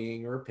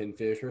whiting or a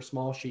pinfish or a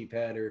small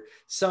sheephead or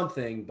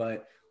something.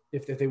 But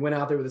if they went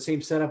out there with the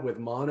same setup with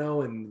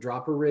mono and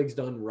dropper rigs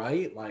done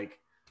right, like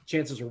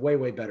chances are way,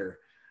 way better.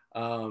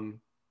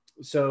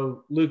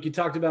 So Luke, you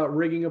talked about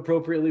rigging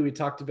appropriately. We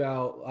talked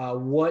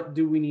about what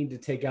do we need to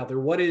take out there?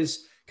 What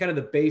is kind of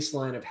the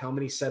baseline of how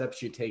many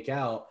setups you take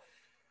out?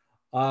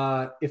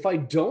 If I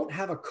don't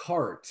have a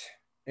cart,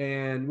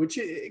 and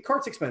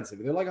cart's expensive,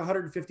 they're like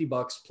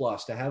 $150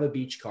 plus to have a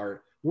beach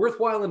cart.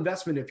 Worthwhile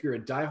investment if you're a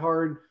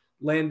diehard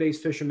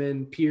land-based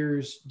fisherman,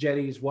 piers,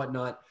 jetties,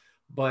 whatnot.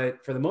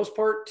 But for the most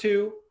part,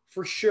 two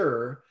for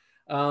sure.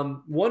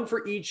 One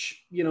for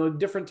each,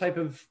 different type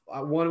of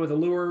one with a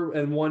lure,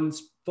 and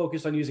one's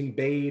focused on using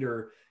bait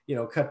or,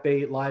 cut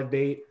bait, live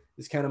bait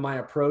is kind of my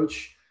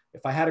approach.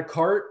 If I had a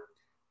cart,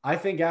 I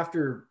think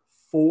after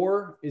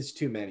 4 is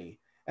too many.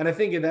 And I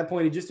think at that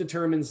point, it just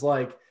determines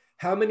like,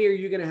 how many are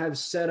you going to have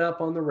set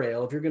up on the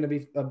rail? If you're going to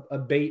be a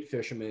bait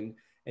fisherman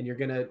and you're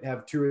going to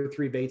have 2 or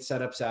 3 bait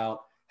setups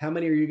out, how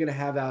many are you going to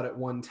have out at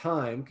one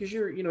time? Because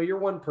you're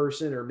one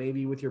person, or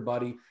maybe with your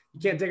buddy, you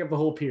can't take up the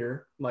whole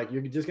pier. Like,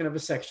 you're just going to have a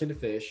section to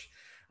fish.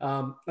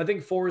 I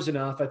think 4 is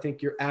enough. I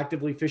think you're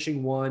actively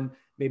fishing one,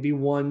 maybe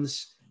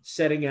one's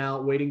setting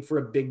out, waiting for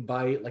a big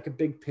bite, like a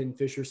big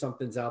pinfish or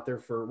something's out there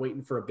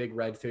waiting for a big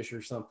redfish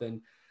or something.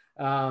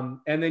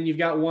 And then you've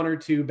got 1 or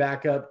 2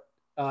 backup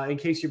in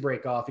case you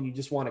break off and you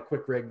just want a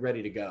quick rig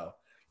ready to go.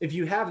 If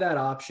you have that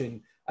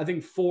option, I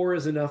think 4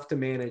 is enough to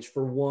manage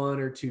for 1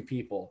 or 2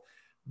 people.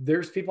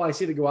 There's people I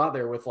see that go out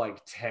there with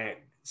like 10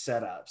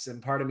 setups.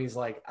 And part of me is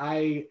like,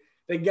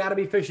 they got to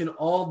be fishing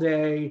all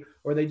day,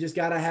 or they just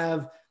got to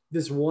have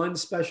this one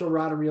special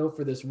rod and reel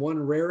for this one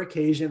rare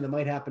occasion that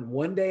might happen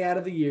one day out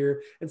of the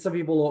year. And some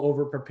people will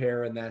over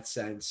prepare in that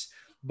sense.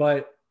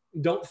 But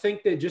don't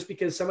think that just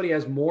because somebody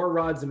has more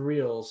rods and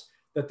reels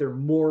that they're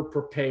more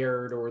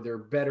prepared or they're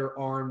better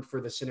armed for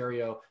the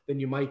scenario than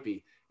you might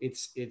be.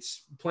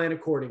 It's plan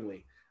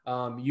accordingly.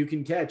 You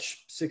can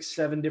catch 6,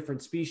 7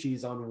 different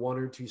species on 1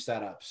 or 2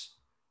 setups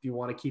if you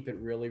want to keep it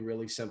really,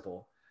 really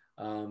simple.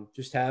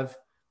 Just have,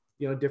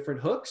 different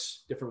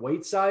hooks, different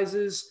weight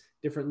sizes,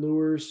 different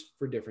lures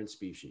for different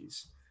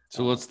species.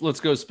 So let's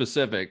go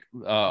specific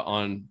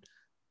on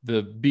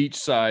the beach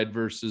side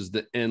versus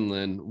the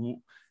inland.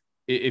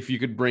 If you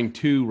could bring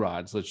 2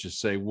 rods, let's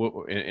just say,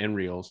 and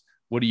reels,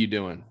 what are you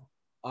doing?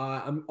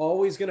 I'm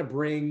always going to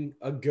bring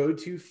a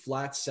go-to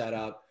flat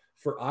setup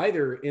for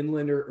either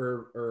inland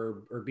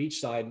or beach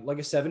side, like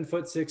a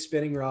 7'6"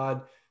 spinning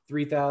rod,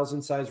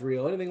 3,000 size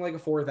reel, anything like a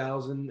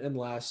 4,000 and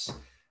less,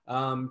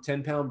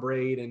 10-pound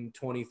braid and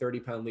 20,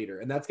 30-pound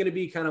leader. And that's going to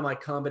be kind of my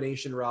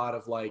combination rod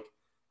of like,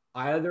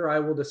 either I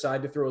will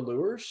decide to throw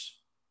lures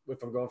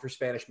if I'm going for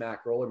Spanish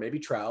mackerel or maybe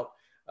trout,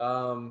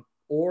 or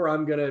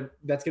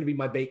that's going to be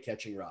my bait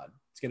catching rod.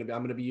 I'm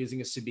going to be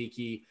using a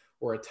sabiki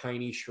or a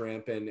tiny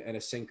shrimp and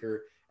a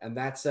sinker. And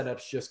that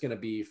setup's just going to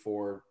be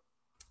for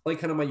like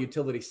kind of my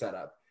utility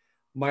setup.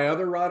 My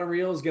other rod and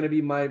reel is going to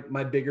be my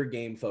bigger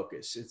game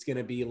focus. It's going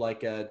to be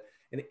like an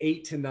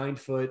 8 to 9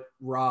 foot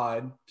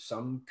rod.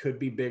 Some could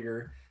be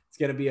bigger. It's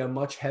going to be a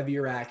much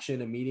heavier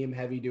action, a medium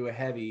heavy to a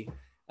heavy.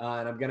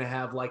 And I'm going to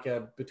have like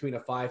between a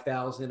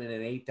 5,000 and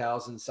an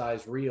 8,000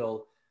 size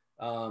reel.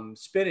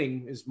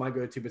 Spinning is my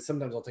go-to, but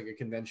sometimes I'll take a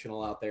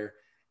conventional out there,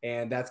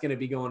 and that's going to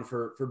be going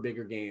for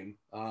bigger game.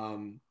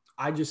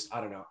 I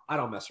don't know. I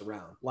don't mess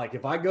around. Like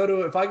if I go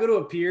to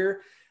a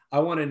pier, I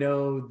want to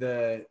know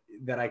that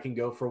I can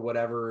go for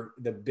whatever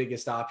the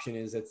biggest option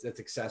is that's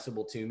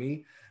accessible to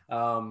me.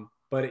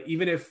 But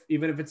even if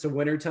it's a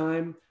winter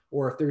time,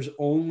 or if there's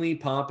only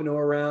pompano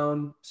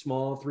around,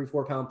 small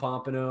 3-4 pound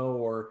pompano,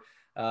 or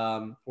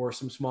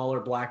some smaller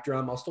black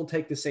drum, I'll still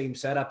take the same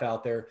setup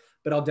out there,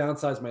 but I'll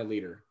downsize my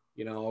leader.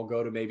 I'll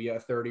go to maybe a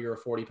 30 or a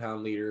 40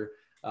 pound leader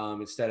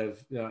instead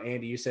of,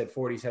 Andy, you said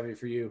 40 is heavy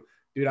for you.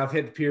 Dude, I've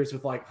hit the piers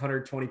with like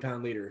 120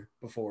 pound leader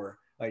before.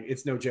 Like,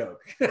 it's no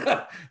joke.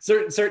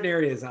 certain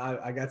areas,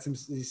 I got some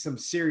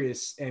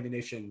serious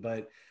ammunition,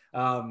 but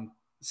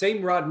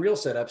same rod and reel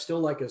setup, still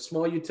like a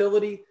small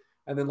utility,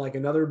 and then like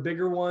another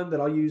bigger one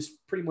that I'll use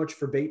pretty much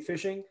for bait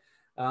fishing.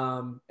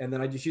 And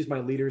then I just use my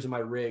leaders and my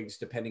rigs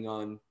depending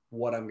on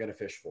what I'm going to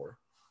fish for.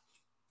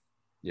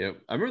 Yeah.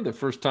 I remember the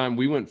first time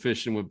we went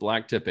fishing with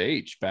Blacktip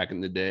H back in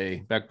the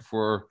day, back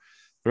before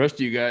the rest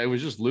of you guys. It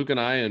was just Luke and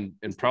I and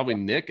probably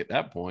Nick at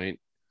that point.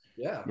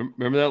 Yeah.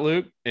 Remember that,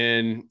 Luke?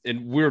 And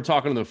we were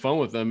talking on the phone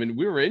with them, and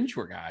we were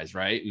inshore guys,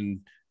 right?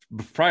 And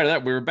prior to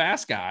that, we were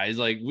bass guys.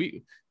 Like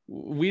we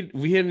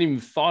hadn't even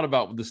thought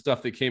about the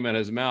stuff that came out of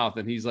his mouth.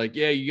 And he's like,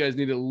 yeah, you guys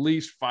need at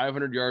least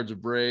 500 yards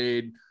of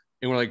braid.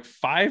 And we're like,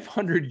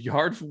 500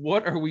 yards?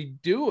 What are we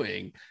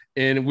doing?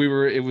 And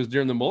it was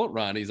during the mullet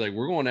run. He's like,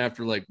 we're going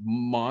after like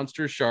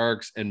monster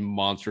sharks and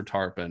monster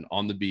tarpon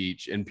on the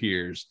beach and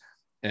piers.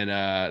 And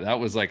that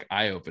was like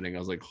eye-opening. I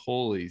was like,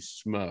 holy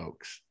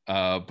smokes.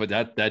 But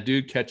that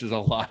dude catches a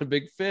lot of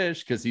big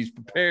fish because he's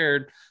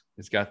prepared.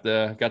 He's got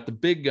the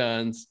big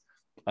guns.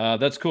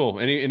 That's cool.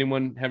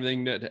 Anyone have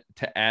anything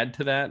to add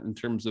to that in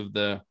terms of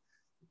the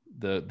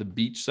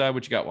beach side?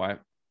 What you got,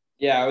 Wyatt?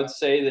 Yeah, I would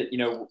say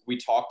that, we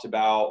talked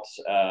about,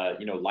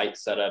 light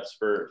setups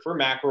for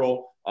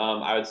mackerel.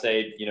 I would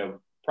say,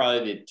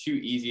 probably the two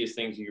easiest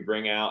things you could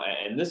bring out.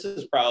 And this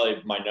is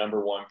probably my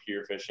number one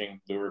pier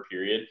fishing lure,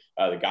 period.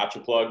 The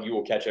gotcha plug, you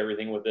will catch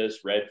everything with this: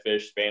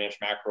 redfish, Spanish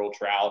mackerel,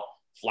 trout,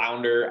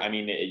 flounder. I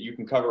mean, you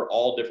can cover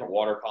all different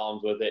water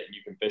columns with it, and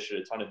you can fish it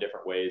a ton of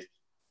different ways.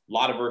 A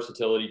lot of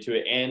versatility to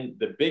it. And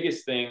the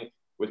biggest thing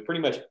with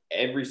pretty much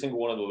every single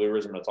one of the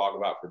lures I'm going to talk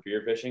about for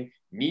pier fishing,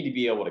 you need to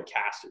be able to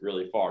cast it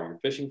really far. You're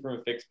fishing from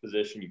a fixed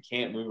position. You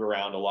can't move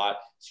around a lot.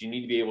 So you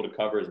need to be able to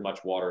cover as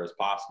much water as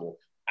possible.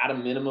 At a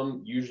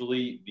minimum,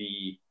 usually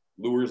the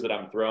lures that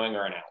I'm throwing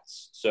are an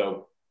ounce.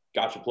 So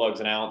gotcha plugs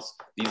an ounce.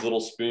 These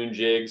little spoon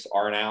jigs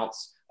are an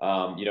ounce.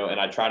 And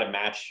I try to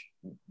match,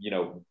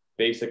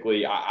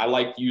 basically I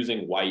like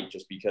using white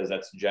just because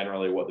that's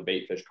generally what the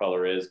bait fish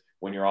color is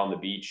when you're on the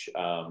beach.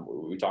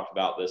 We talked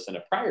about this in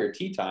a prior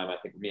tea time, I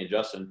think, with me and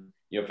Justin.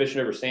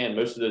 Fishing over sand,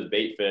 most of those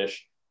bait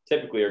fish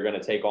typically are going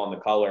to take on the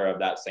color of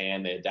that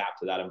sand. They adapt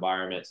to that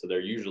environment, so they're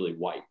usually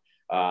white.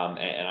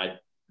 And I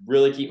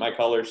really keep my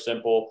colors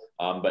simple,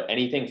 but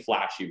anything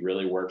flashy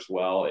really works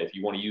well. If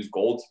you want to use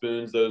gold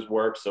spoons, those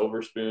work.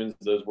 Silver spoons,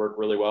 those work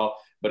really well.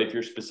 But if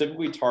you're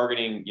specifically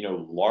targeting,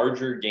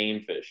 larger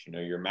game fish,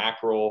 your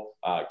mackerel,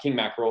 king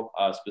mackerel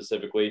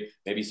specifically,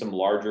 maybe some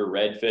larger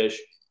redfish,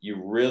 you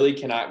really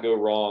cannot go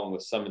wrong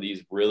with some of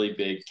these really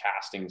big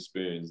casting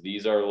spoons.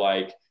 These are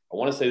like, I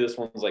want to say this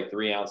one's like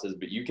 3 ounces,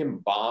 but you can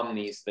bomb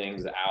these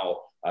things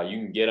out. You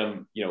can get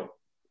them,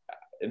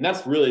 and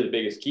that's really the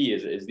biggest key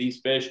is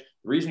these fish.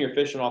 The reason you're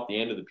fishing off the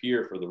end of the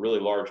pier for the really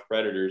large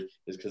predators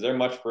is because they're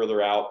much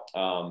further out,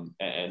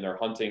 and they're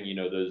hunting,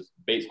 those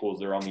bait schools,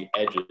 they're on the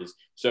edges.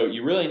 So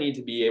you really need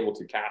to be able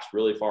to cast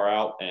really far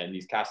out, and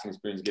these casting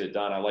spoons get it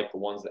done. I like the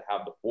ones that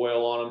have the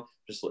foil on them.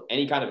 Just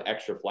any kind of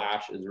extra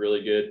flash is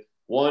really good.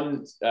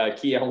 One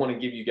key I want to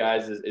give you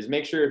guys is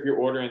make sure if you're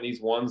ordering these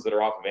ones that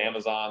are off of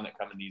Amazon that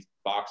come in these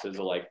boxes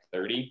of like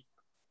 30,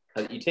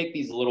 you take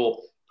these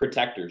little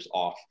protectors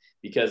off,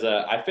 because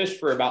I fished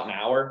for about an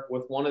hour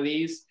with one of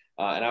these,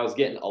 and I was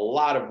getting a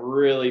lot of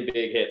really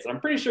big hits. And I'm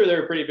pretty sure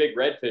they're pretty big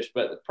redfish,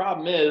 but the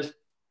problem is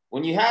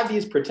when you have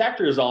these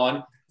protectors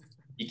on,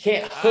 you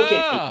can't hook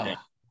anything.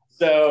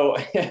 So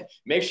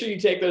make sure you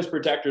take those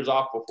protectors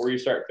off before you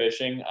start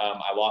fishing.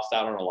 I lost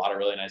out on a lot of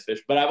really nice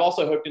fish, but I've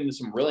also hooked into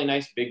some really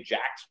nice big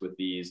jacks with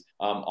these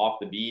off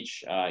the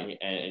beach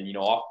and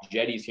off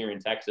jetties here in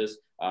Texas.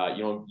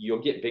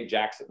 You'll get big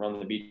jacks that run on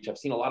the beach. I've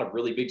seen a lot of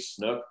really big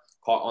snook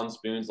caught on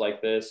spoons like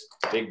this.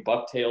 Big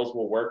bucktails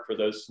will work for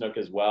those snook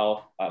as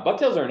well.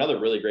 Bucktails are another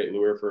really great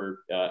lure for,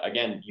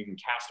 again, you can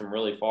cast them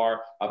really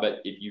far. But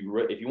if you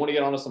want to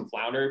get onto some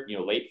flounder,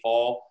 late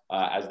fall,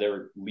 as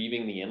they're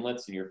leaving the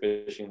inlets and you're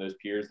fishing those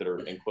piers that are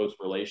in close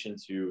relation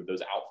to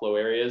those outflow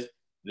areas,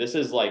 this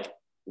is like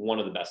one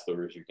of the best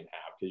lures you can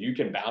have, because you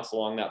can bounce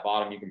along that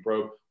bottom, you can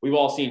probe. We've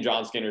all seen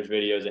John Skinner's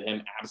videos of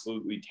him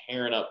absolutely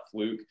tearing up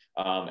fluke,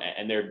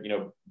 and they're,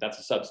 that's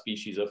a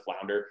subspecies of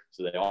flounder,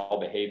 so they all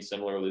behave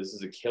similarly. This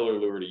is a killer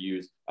lure to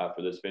use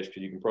for those fish,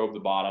 because you can probe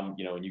the bottom,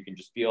 and you can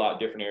just feel out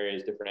different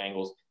areas, different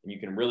angles, and you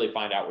can really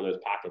find out where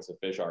those pockets of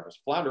fish are, because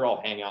flounder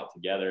all hang out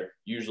together.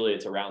 Usually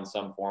it's around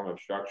some form of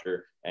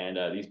structure, and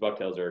these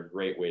bucktails are a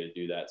great way to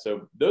do that.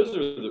 So those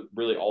are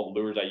really all the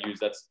lures I use.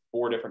 That's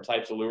 4 different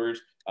types of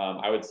lures.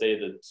 I would say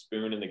the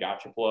spoon and the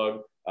gotcha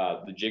plug,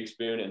 the jig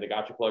spoon and the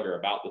gotcha plug are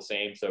about the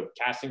same. So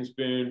casting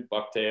spoon,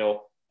 bucktail,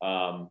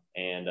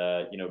 and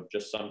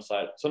just some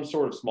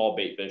sort of small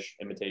bait fish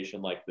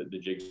imitation like the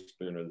jig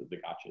spoon or the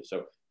gotcha.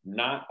 So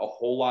not a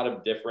whole lot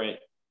of different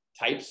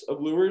types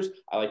of lures.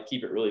 I like to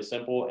keep it really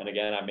simple. And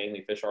again, I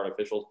mainly fish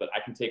artificials, but I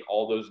can take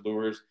all those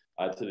lures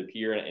to the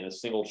pier in a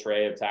single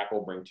tray of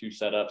tackle, bring 2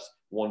 setups,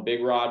 1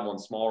 big rod, 1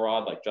 small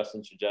rod, like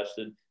Justin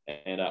suggested,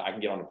 and I can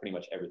get on to pretty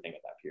much everything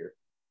at that pier.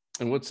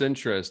 And what's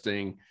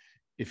interesting,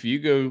 if you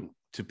go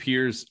to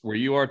piers where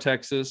you are,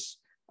 Texas,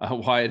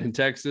 Wyatt in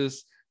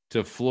Texas,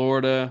 to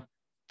Florida,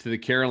 to the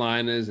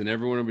Carolinas, and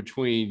everyone in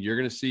between, you're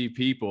going to see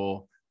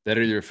people that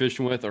are either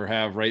fishing with or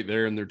have right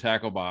there in their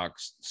tackle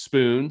box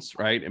spoons,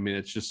 right? I mean,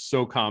 it's just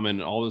so common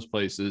in all those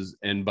places,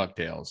 and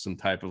bucktails, some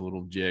type of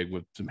little jig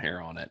with some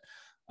hair on it.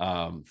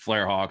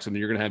 Flare hawks. I mean,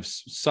 you're going to have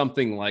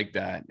something like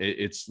that.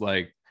 It's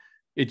like,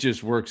 it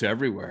just works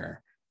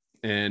everywhere.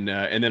 And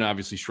then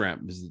obviously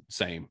shrimp is the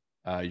same.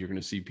 You're going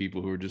to see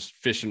people who are just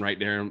fishing right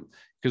there,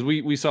 because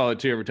we saw it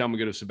too. Every time we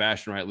go to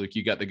Sebastian, right, Luke,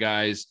 you got the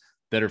guys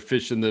that are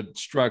fishing the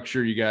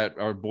structure. You got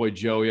our boy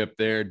Joey up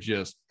there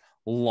just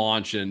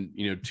launching,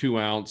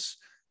 2-ounce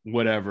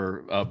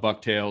whatever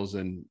bucktails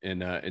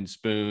and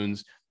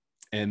spoons.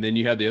 And then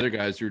you have the other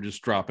guys who are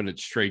just dropping it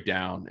straight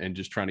down and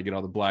just trying to get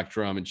all the black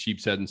drum and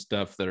sheep's head and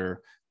stuff that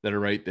are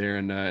right there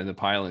in the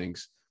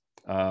pilings.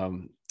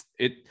 And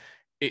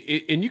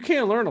you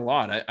can learn a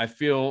lot. I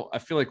feel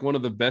like one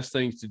of the best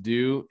things to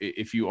do,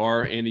 if you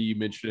are, Andy, you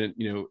mentioned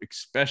it,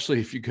 especially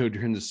if you go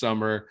during the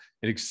summer,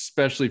 and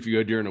especially if you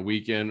go during a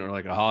weekend or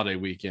like a holiday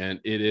weekend,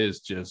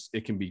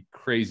 it can be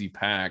crazy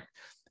packed.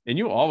 And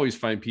you'll always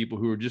find people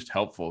who are just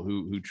helpful,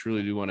 who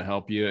truly do want to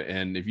help you.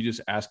 And if you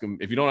just ask them,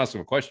 if you don't ask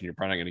them a question, you're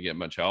probably not going to get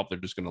much help. They're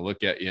just going to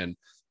look at you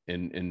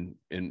and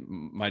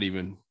might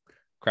even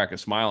crack a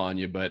smile on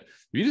you. But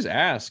if you just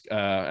ask,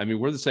 I mean,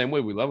 we're the same way.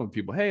 We love when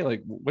people, hey,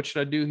 like, what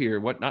should I do here?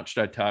 What knot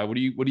should I tie? What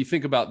do you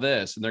think about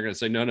this? And they're going to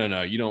say,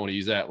 no, you don't want to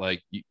use that.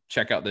 Like, you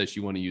check out this,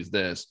 you want to use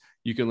this.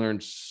 You can learn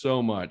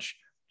so much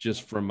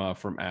just from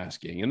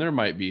asking. And there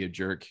might be a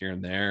jerk here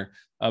and there,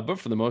 but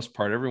for the most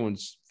part,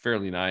 everyone's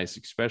fairly nice,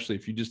 especially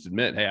if you just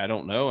admit, hey, I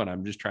don't know, and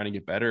I'm just trying to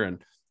get better,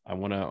 and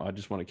I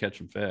just want to catch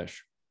some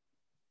fish.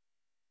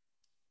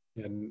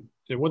 And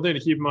one thing to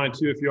keep in mind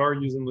too, if you are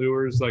using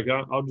lures, like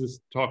I'll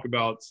just talk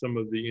about some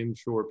of the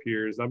inshore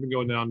piers. I've been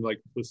going down to like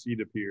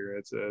Placida Pier.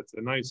 It's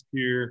a nice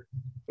pier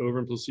over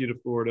in Placida,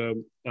 Florida.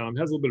 Has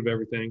a little bit of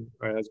everything.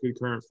 Right? Has good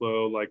current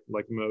flow, like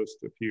most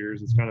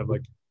piers. It's kind of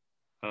like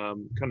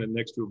kind of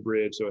next to a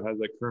bridge, so it has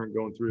that current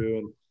going through,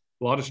 and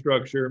a lot of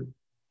structure.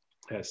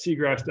 Has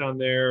seagrass down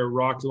there,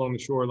 rocks along the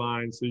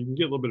shoreline, so you can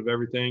get a little bit of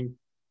everything.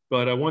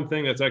 But one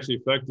thing that's actually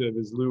effective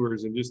is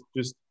lures, and just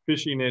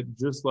fishing it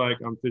just like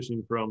I'm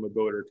fishing from a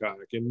boat or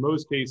kayak. In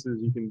most cases,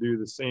 you can do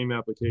the same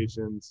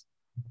applications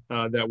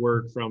that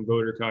work from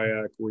boat or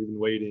kayak or even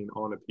wading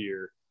on a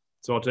pier.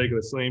 So I'll take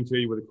a slam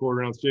jig with a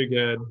 1/4-ounce jig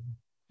head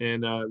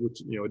and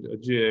which a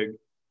jig,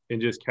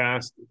 and just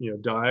cast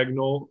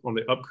diagonal on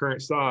the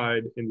upcurrent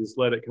side and just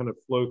let it kind of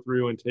flow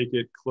through and take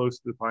it close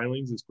to the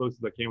pilings, as close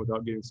as I can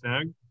without getting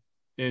snagged.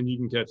 And you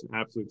can catch an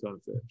absolute ton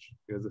of fish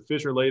because the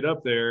fish are laid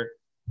up there,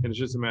 and it's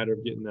just a matter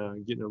of getting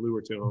a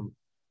lure to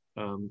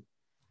them.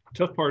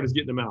 Tough part is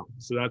getting them out.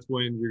 So that's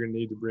when you're going to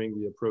need to bring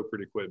the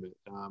appropriate equipment.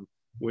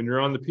 When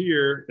you're on the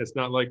pier, it's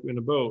not like in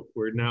a boat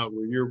where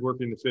you're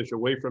working the fish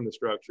away from the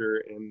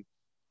structure, and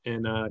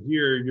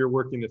here you're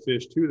working the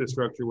fish to the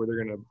structure where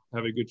they're going to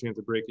have a good chance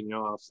of breaking you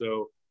off.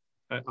 So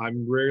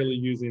I'm rarely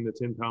using the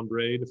 10-pound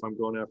braid if I'm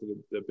going after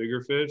the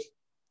bigger fish.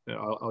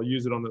 I'll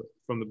use it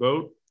from the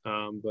boat,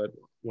 but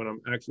when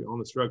I'm actually on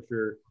the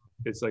structure,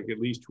 it's like at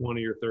least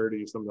 20 or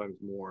 30, sometimes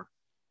more.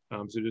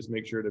 So just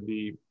make sure to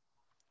be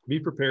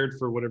prepared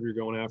for whatever you're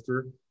going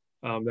after.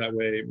 That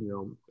way,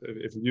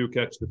 if you do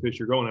catch the fish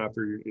you're going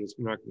after, you're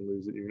not going to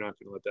lose it. You're not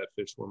going to let that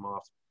fish swim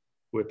off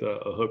with a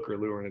hook or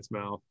lure in its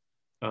mouth.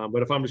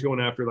 But if I'm just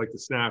going after like the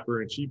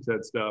snapper and sheep's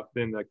head stuff,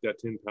 then like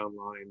that 10-pound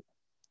line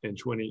and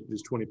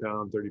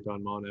 20-pound,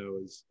 30-pound mono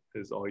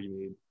is all you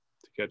need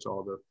to catch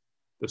all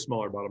the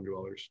smaller bottom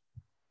dwellers.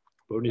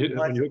 But when you hit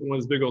one of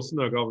those big old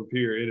snook off a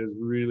pier, it is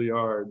really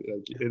hard.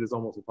 Like, it is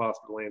almost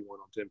impossible to land one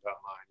on 10-pound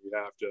line.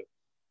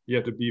 You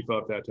have to beef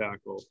up that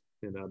tackle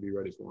and be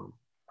ready for them.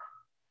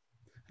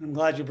 I'm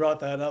glad you brought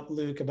that up,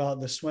 Luke,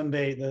 about the swim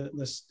bait,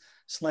 the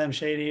Slam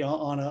Shady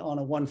on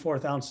a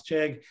 1/4 ounce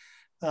jig.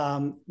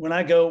 When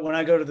I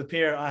go to the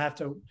pier, I have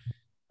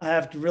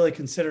to really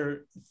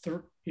consider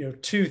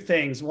two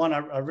things. One,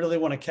 I really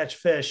want to catch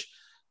fish,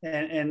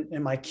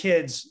 and my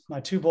kids, my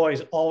two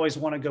boys, always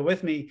want to go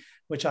with me,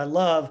 which I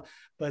love.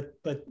 But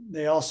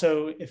they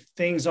also, if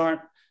things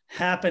aren't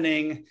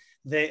happening,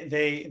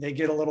 they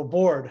get a little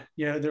bored.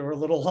 They're a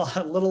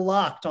little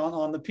locked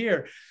on the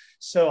pier.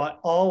 So I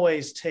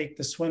always take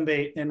the swim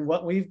bait. And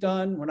what we've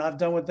done, when I've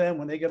done with them,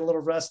 when they get a little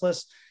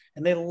restless,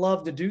 and they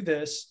love to do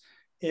this,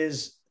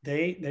 is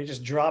they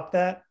just drop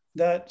that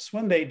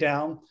swim bait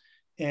down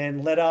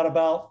and let out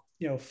about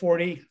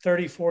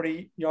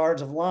 40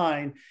 yards of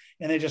line,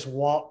 and they just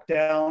walk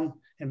down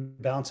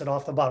and bounce it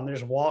off the bottom. They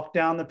just walk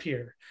down the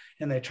pier,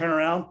 and they turn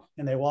around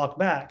and they walk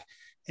back.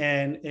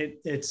 And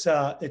it's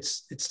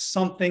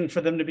something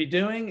for them to be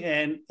doing.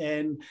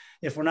 And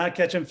if we're not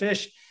catching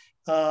fish,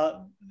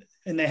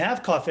 and they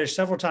have caught fish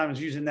several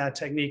times using that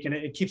technique, and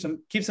it keeps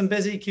them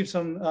busy, keeps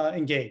them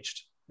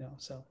engaged.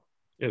 So.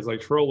 It's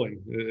like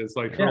trolling. It's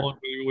like trolling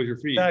with your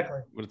feet. Exactly.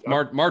 With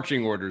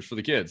marching orders for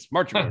the kids.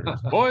 Marching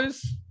orders.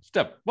 Boys,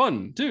 step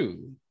 1,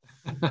 2.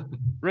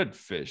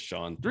 Redfish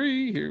on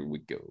 3. Here we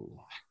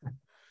go.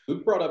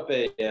 Luke brought up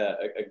a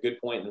good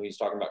point when he's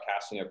talking about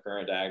casting a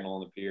current diagonal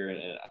on the pier. And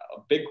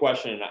a big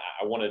question, and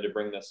I wanted to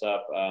bring this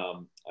up.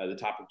 The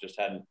topic just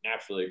hadn't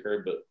naturally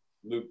occurred, but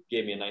Luke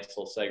gave me a nice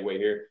little segue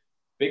here.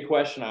 Big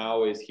question I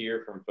always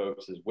hear from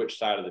folks is which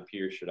side of the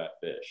pier should I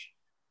fish?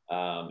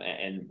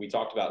 And we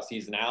talked about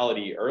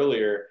seasonality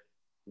earlier.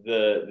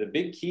 The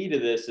big key to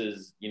this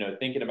is,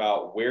 thinking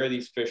about where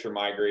these fish are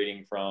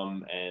migrating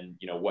from and,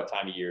 what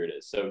time of year it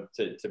is. So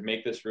to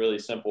make this really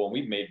simple, and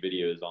we've made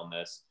videos on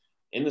this,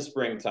 in the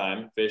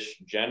springtime, fish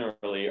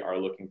generally are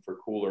looking for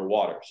cooler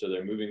water. So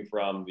they're moving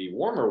from the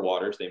warmer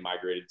waters they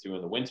migrated to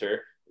in the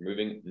winter,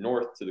 moving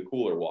north to the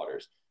cooler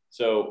waters.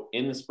 So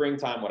in the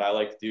springtime, what I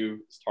like to do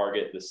is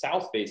target the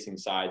south facing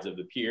sides of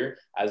the pier.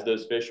 As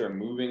those fish are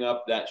moving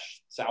up that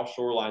south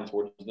shoreline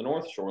towards the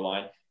north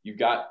shoreline, you've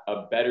got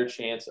a better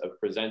chance of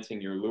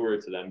presenting your lure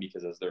to them,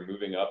 because as they're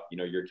moving up,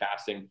 you're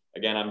casting.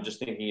 Again, I'm just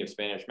thinking of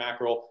Spanish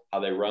mackerel, how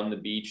they run the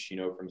beach,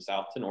 from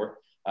south to north.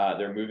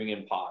 They're moving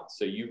in pods.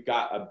 So you've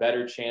got a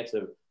better chance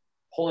of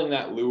pulling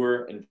that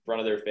lure in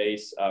front of their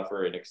face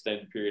for an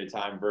extended period of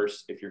time,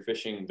 versus if you're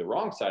fishing the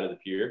wrong side of the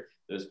pier,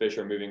 those fish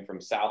are moving from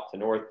south to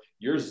north,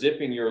 you're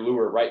zipping your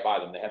lure right by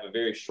them. They have a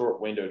very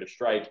short window to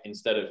strike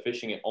instead of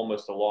fishing it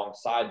almost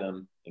alongside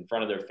them in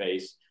front of their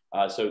face.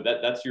 So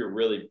that's your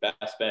really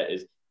best bet,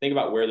 is think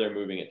about where they're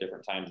moving at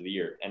different times of the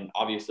year. And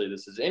obviously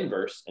this is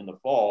inverse. In the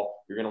fall,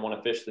 you're going to want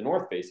to fish the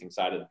north facing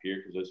side of the pier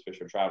because those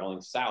fish are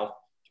traveling south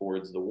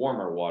towards the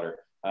warmer water.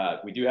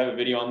 We do have a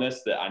video on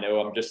this that I know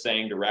I'm just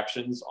saying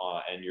directions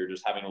and you're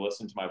just having to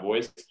listen to my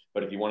voice.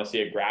 But if you want to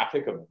see a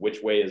graphic of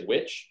which way is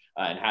which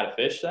and how to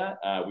fish that,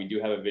 we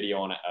do have a video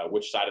on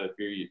which side of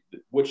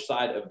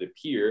the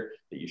pier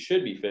that you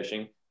should be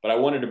fishing. But I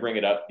wanted to bring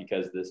it up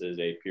because this is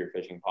a pier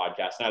fishing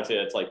podcast. And I'd say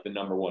that's like the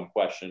number one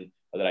question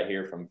that I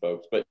hear from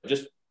folks. But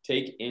just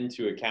take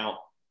into account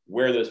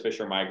where those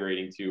fish are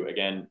migrating to.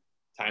 Again,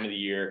 time of the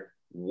year,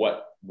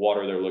 what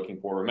water they're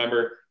looking for.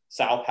 Remember,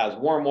 south has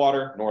warm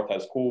water, north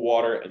has cool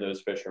water, and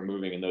those fish are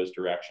moving in those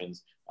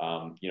directions,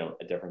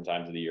 at different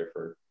times of the year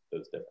for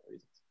those different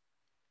reasons.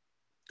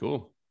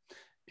 Cool.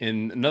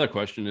 And another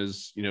question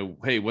is,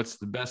 hey, what's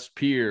the best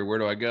pier? Where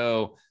do I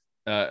go?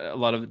 A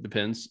lot of it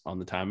depends on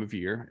the time of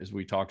year, as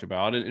we talked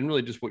about, and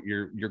really just what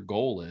your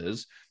goal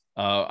is.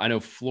 I know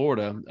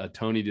Florida,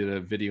 Tony did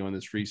a video on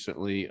this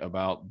recently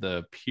about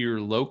the pier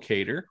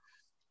locator.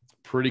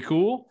 Pretty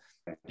cool.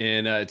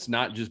 And it's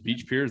not just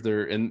beach piers.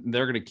 They're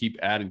going to keep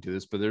adding to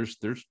this, but there's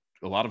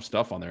a lot of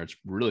stuff on there. It's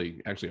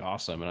really actually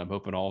awesome. And I'm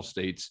hoping all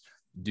states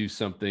do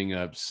something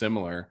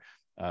similar.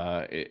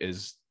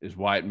 As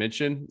Wyatt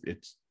mentioned,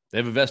 they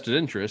have a vested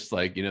interest.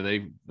 Like,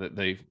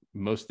 they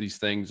most of these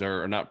things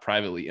are not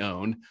privately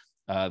owned.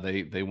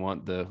 They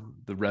want the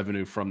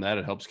revenue from that.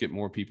 It helps get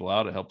more people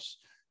out.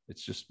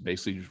 It's just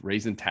basically just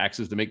raising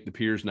taxes to make the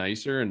piers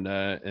nicer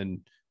and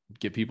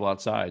get people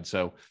outside.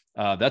 So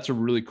that's a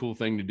really cool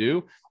thing to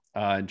do.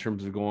 In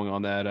terms of going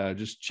on that,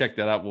 just check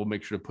that out. We'll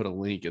make sure to put a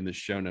link in the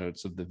show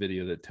notes of the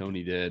video that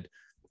Tony did.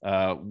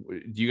 Do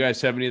you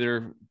guys have any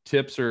other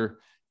tips or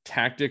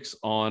tactics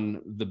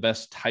on the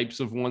best types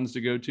of ones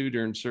to go to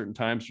during certain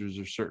times? Or is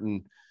there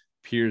certain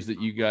piers that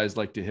you guys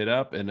like to hit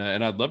up? And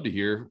I'd love to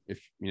hear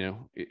if,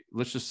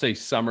 let's just say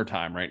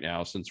summertime right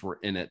now, since we're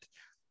in it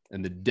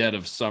in the dead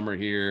of summer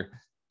here.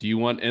 Do you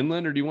want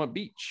inland or do you want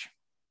beach?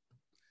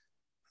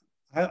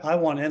 I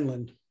want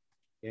inland.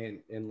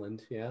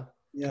 Inland, yeah.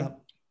 Yeah.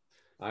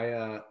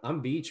 I'm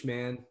beach,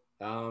 man.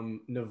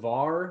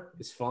 Navarre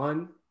is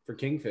fun for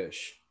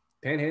kingfish.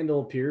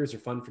 Panhandle piers are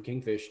fun for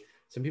kingfish.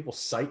 Some people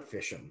sight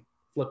fish them,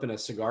 flipping a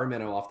cigar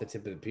minnow off the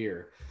tip of the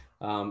pier.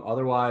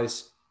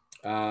 Otherwise,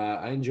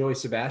 I enjoy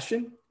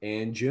Sebastian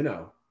and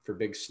Juneau for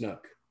big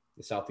snook,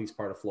 the southeast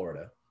part of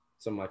Florida.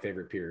 Some of my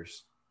favorite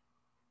piers.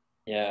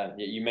 Yeah,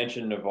 you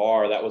mentioned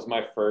Navarre. That was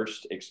my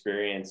first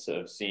experience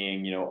of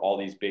seeing, all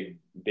these big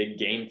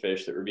game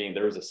fish that were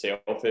there was a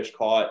sailfish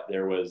caught.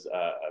 There was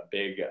a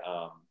big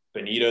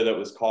bonito that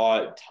was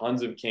caught,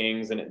 tons of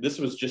kings. And this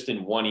was just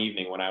in one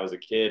evening when I was a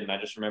kid. And I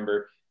just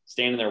remember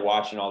standing there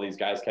watching all these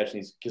guys catching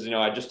these, because,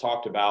 I just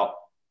talked about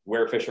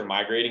where fish are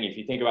migrating. If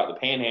you think about the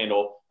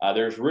panhandle,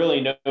 there's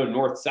really no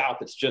north-south.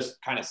 It's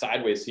just kind of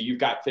sideways. So you've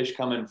got fish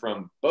coming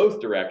from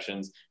both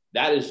directions.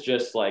 That is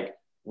just like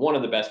one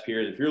of the best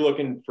piers. If you're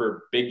looking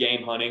for big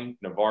game hunting,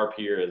 Navarre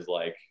Pier is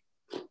like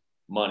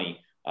money.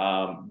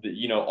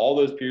 All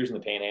those piers in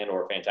the panhandle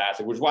are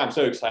fantastic, which is why I'm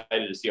so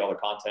excited to see all the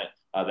content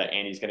that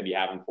Andy's going to be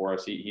having for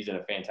us. He's in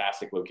a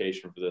fantastic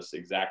location for this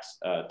exact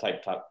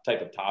type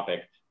of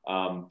topic.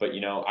 But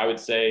I would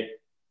say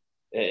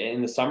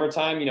in the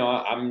summertime,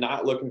 I'm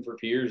not looking for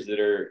piers that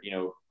are,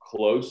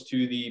 close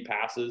to the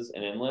passes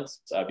and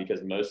inlets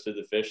because most of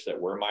the fish that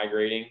we're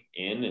migrating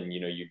in and,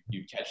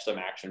 you catch some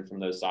action from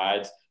those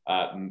sides.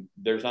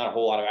 There's not a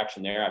whole lot of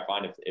action there. I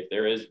find if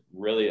there is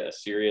really a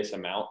serious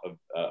amount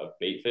of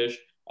bait fish,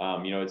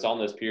 it's on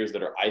those piers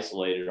that are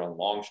isolated on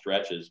long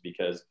stretches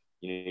because,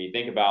 you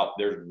think about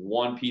there's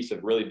one piece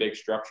of really big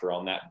structure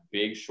on that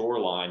big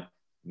shoreline.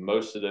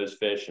 Most of those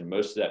fish and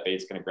most of that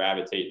bait's going to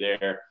gravitate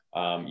there.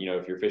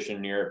 If you're fishing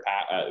near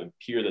a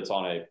pier that's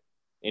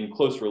in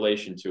close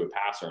relation to a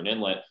pass or an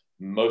inlet,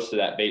 most of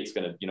that bait's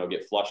going to, you know,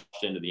 get flushed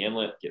into the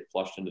inlet, get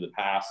flushed into the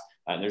pass.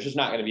 And there's just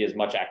not going to be as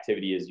much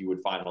activity as you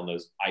would find on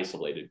those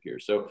isolated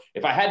piers. So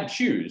if I had to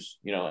choose,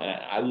 you know, and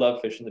I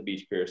love fishing the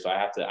beach piers, so I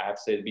have to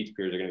say the beach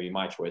piers are going to be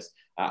my choice.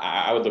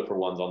 I would look for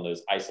ones on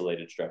those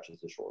isolated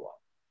stretches of shoreline.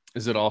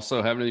 Is it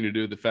also have anything to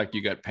do with the fact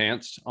you got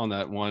pantsed on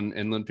that one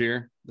inland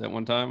pier that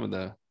one time with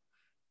the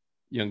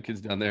young kids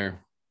down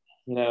there?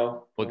 You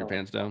know, pull your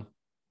pants down.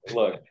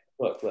 Look,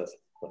 listen.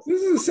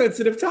 This is a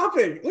sensitive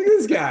topic. Look at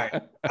this guy.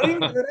 I didn't even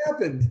know that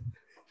happened.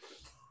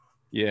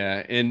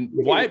 Yeah, and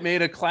Wyatt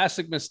made a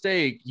classic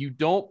mistake. You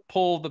don't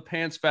pull the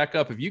pants back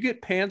up. If you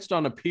get pantsed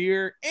on a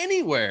pier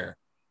anywhere,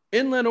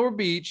 inland or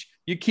beach,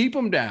 you keep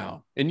them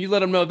down and you let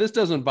them know this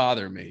doesn't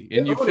bother me.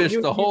 And you fish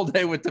the whole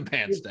day with the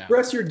pants down.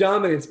 Express your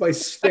dominance by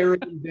staring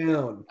them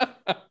down.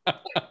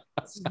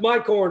 This is my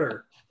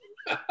corner.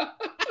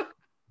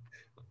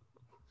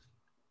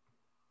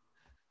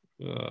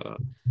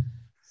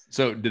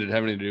 So did it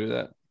have anything to do with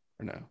that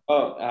or no?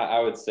 Oh, I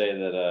would say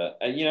that,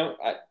 you know,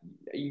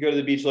 you go to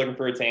the beach looking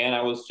for a tan.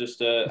 I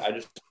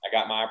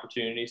got my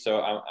opportunity.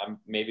 So I'm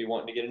maybe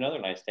wanting to get another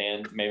nice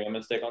tan. Maybe I'm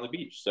going to stick on the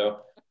beach. So,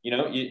 you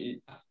know,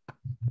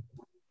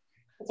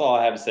 that's all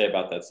I have to say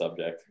about that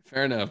subject.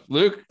 Fair enough.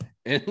 Luke,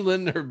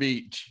 inland or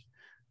beach?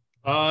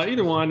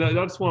 Either one. I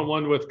just want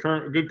one with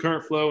good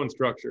current flow and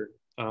structure.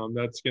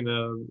 That's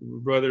gonna,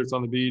 whether it's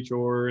on the beach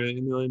or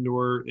inland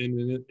or in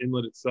the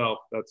inlet itself,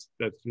 that's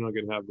not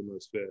gonna have the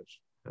most fish.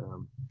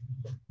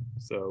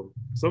 So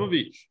some of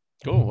each.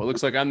 Cool. Well, it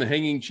looks like I'm the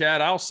hanging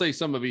Chad. I'll say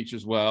some of each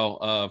as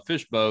well.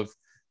 Fish both.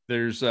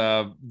 There's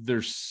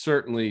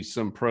certainly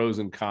some pros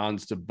and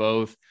cons to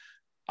both.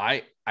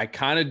 I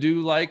kind of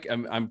do like,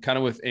 I'm kind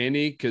of with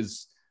Andy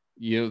because,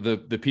 you know,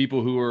 the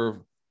people who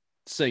are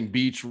saying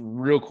beach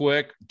real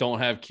quick don't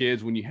have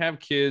kids. When you have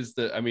kids,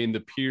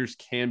 the piers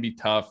can be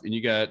tough, and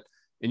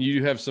you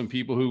do have some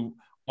people who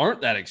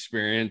aren't that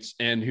experienced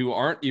and who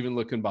aren't even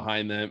looking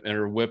behind them and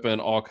are whipping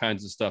all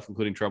kinds of stuff,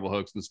 including treble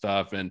hooks and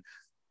stuff. And,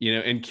 you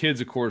know, and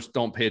kids, of course,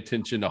 don't pay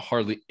attention to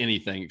hardly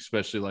anything,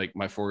 especially like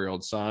my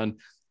 4-year-old son.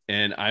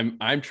 And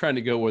I'm trying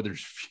to go where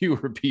there's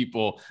fewer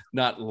people,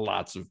 not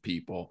lots of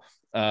people.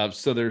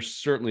 So there's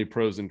certainly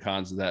pros and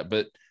cons of that.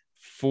 But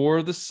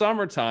for the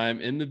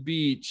summertime in the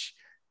beach,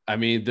 I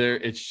mean,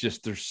 there's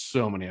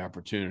so many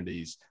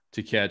opportunities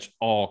to catch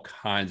all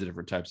kinds of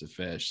different types of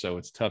fish. So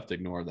it's tough to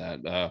ignore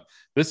that.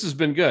 This has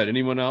been good.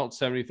 Anyone else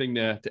have anything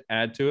to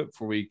add to it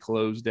before we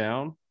close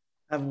down?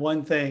 I have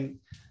one thing.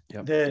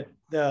 Yep.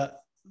 That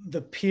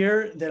the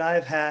pier that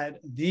I've had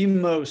the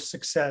most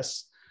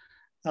success,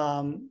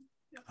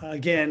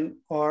 again,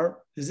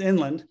 is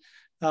inland,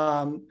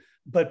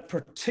 but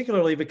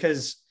particularly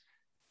because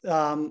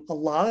a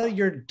lot of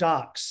your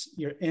docks,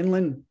 your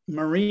inland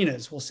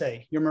marinas, we'll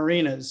say, your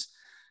marinas,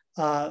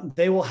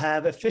 they will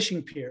have a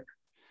fishing pier.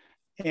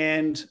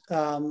 And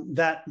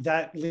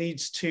that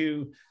leads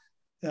to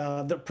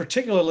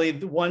particularly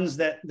the ones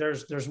that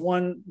there's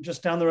one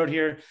just down the road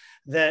here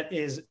that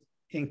is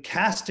in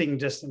casting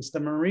distance. The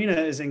marina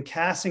is in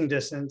casting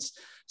distance.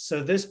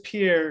 So this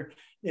pier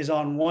is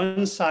on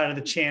one side of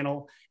the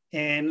channel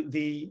and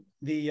the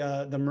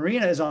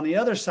marina is on the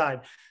other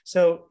side.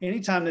 So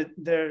anytime that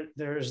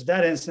there's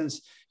that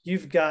instance,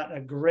 you've got a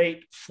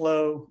great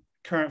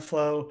current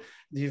flow,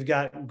 you've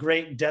got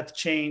great depth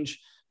change,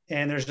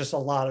 and there's just a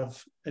lot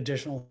of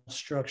additional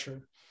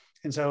structure.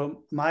 And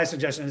so my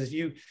suggestion is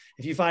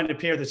if you find a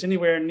pier that's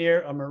anywhere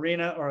near a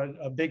marina or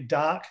a big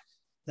dock,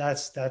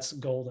 that's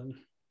golden.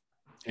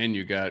 And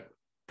you got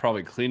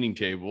probably cleaning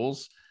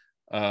tables.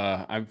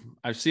 I've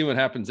seen what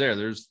happens there.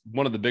 There's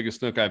one of the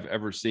biggest snook I've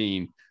ever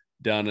seen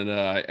down in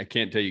I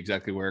can't tell you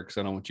exactly where because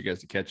I don't want you guys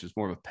to catch. It's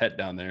more of a pet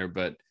down there,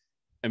 but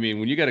I mean,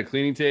 when you got a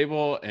cleaning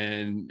table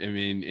and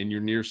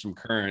you're near some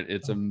current,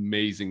 it's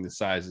amazing the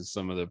sizes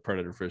some of the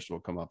predator fish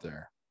will come up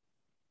there.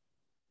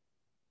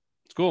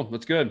 It's cool.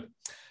 That's good.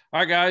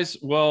 All right, guys.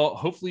 Well,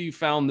 hopefully you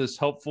found this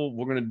helpful.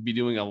 We're going to be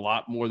doing a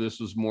lot more. This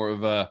was more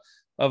of a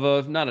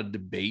not a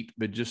debate,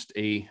 but just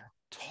a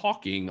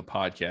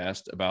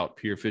podcast about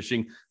pier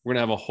fishing. We're going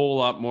to have a whole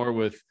lot more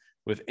with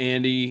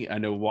Andy. I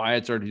know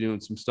Wyatt's already doing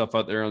some stuff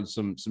out there on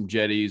some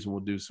jetties, and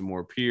we'll do some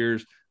more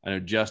piers. I know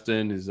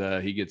Justin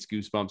he gets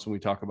goosebumps when we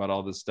talk about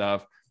all this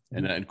stuff,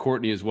 and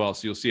Courtney as well.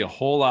 So you'll see a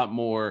whole lot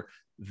more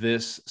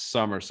this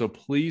summer. So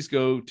please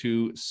go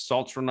to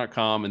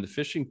saltstrong.com. In the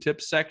fishing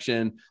tips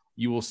section,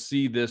 you will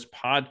see this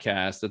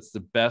podcast. That's the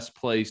best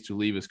place to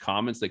leave us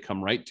comments. They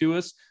come right to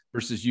us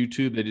versus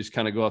YouTube. They just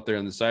kind of go out there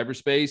in the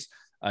cyberspace.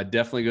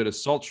 Definitely go to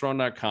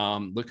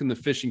saltstrong.com, look in the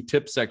fishing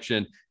tips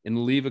section,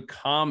 and leave a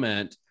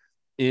comment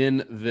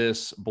in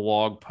this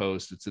blog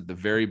post. It's at the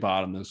very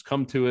bottom. Those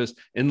come to us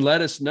and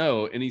let us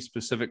know any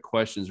specific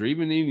questions or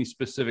even any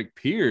specific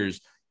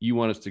piers you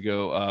want us to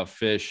go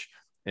fish.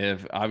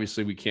 If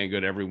obviously we can't go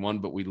to everyone,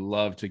 but we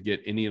love to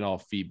get any and all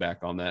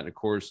feedback on that. And of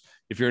course,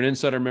 if you're an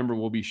insider member,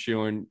 we'll be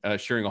sharing a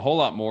whole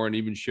lot more and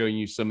even showing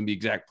you some of the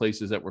exact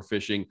places that we're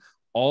fishing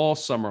all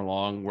summer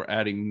long. We're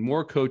adding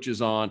more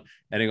coaches on,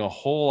 adding a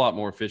whole lot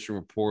more fishing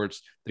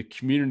reports. The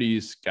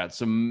community's got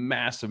some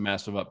massive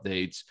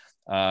updates.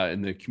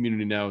 in the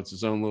community now. It's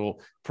its own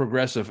little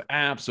progressive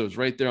app. So it's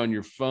right there on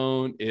your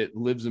phone. It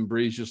lives and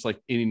breathes just like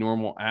any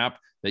normal app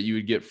that you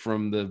would get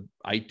from the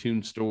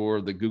iTunes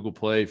store, the Google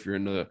Play, if you're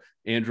into the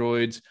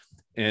Androids.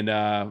 And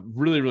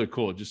really, really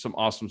cool. Just some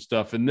awesome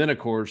stuff. And then, of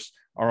course,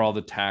 are all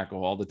the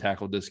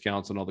tackle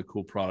discounts and all the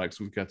cool products.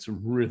 We've got some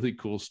really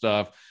cool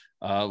stuff.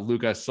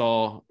 Luke, I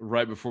saw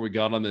right before we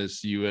got on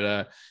this, you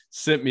had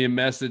sent me a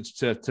message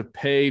to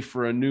pay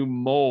for a new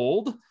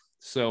mold.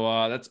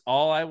 So that's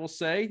all I will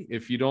say.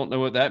 If you don't know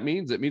what that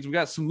means, it means we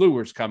got some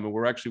lures coming.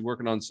 We're actually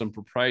working on some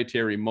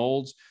proprietary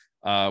molds.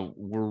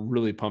 We're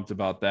really pumped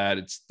about that.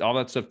 It's all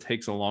that stuff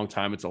takes a long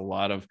time. It's a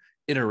lot of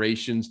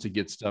iterations to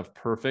get stuff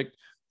perfect.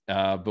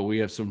 But we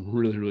have some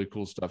really, really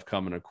cool stuff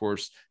coming. Of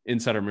course,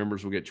 Insider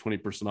members will get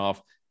 20%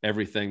 off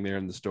everything there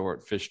in the store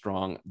at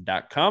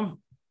fishstrong.com.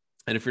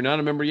 And if you're not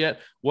a member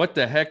yet, what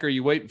the heck are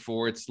you waiting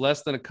for? It's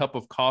less than a cup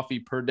of coffee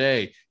per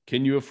day.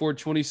 Can you afford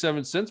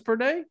 27 cents per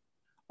day?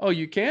 Oh,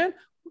 you can?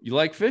 You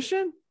like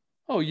fishing?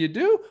 Oh, you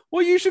do?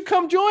 Well, you should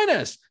come join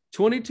us.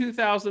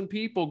 22,000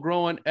 people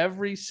growing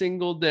every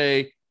single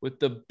day with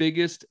the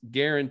biggest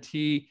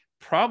guarantee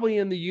probably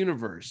in the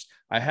universe.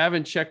 I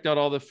haven't checked out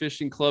all the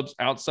fishing clubs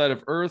outside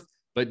of Earth,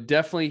 but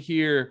definitely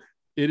here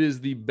it is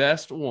the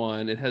best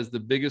one. It has the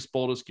biggest,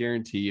 boldest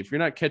guarantee. If you're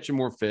not catching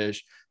more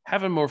fish,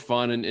 having more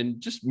fun,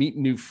 and just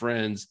meeting new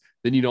friends,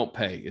 then you don't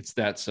pay. It's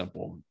that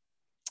simple.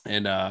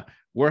 And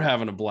we're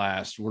having a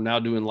blast. We're now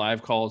doing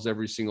live calls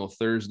every single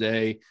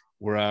Thursday.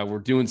 We're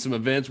doing some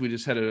events. We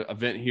just had an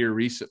event here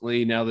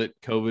recently. Now that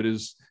COVID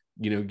is,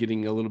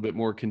 getting a little bit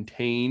more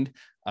contained,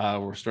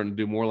 we're starting to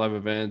do more live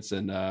events,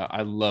 and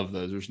I love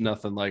those. There's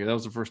nothing like it. That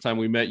was the first time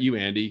we met you,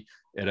 Andy,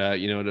 at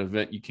an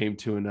event you came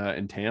to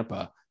in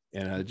Tampa,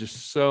 and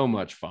just so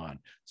much fun.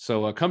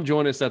 So come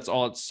join us. That's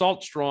all at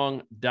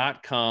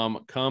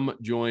saltstrong.com. Come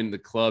join the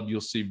club. You'll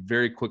see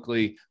very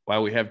quickly why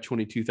we have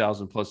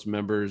 22,000 plus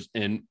members,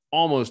 and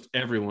almost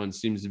everyone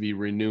seems to be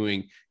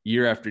renewing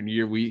year after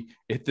year. We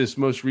at this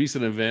most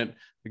recent event,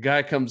 the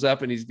guy comes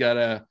up and he's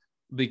got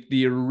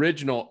the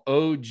original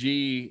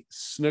OG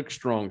Snook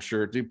Strong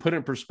shirt. To put it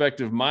in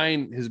perspective,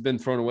 mine has been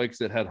thrown away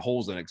because it had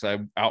holes in it.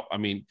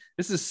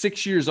 This is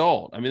 6 years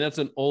old. That's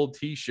an old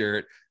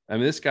T-shirt.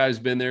 This guy's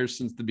been there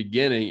since the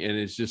beginning and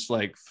is just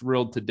like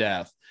thrilled to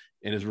death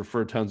and has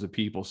referred tons of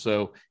people.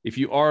 So if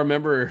you are a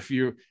member, or if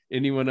you're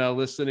anyone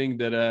listening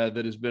that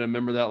has been a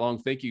member that long,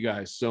 thank you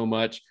guys so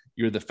much.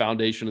 You're the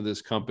foundation of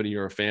this company.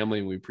 You're a family,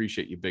 and we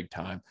appreciate you big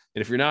time.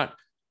 And if you're not,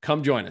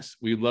 come join us.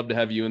 We'd love to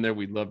have you in there.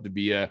 We'd love to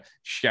be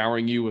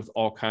showering you with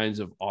all kinds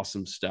of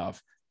awesome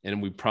stuff.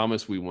 And we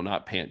promise we will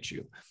not pant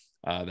you.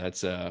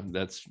 That's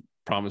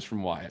promise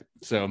from Wyatt.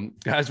 So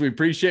guys, we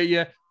appreciate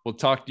you. We'll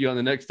talk to you on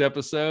the next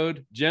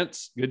episode.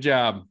 Gents, good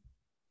job.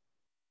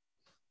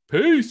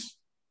 Peace.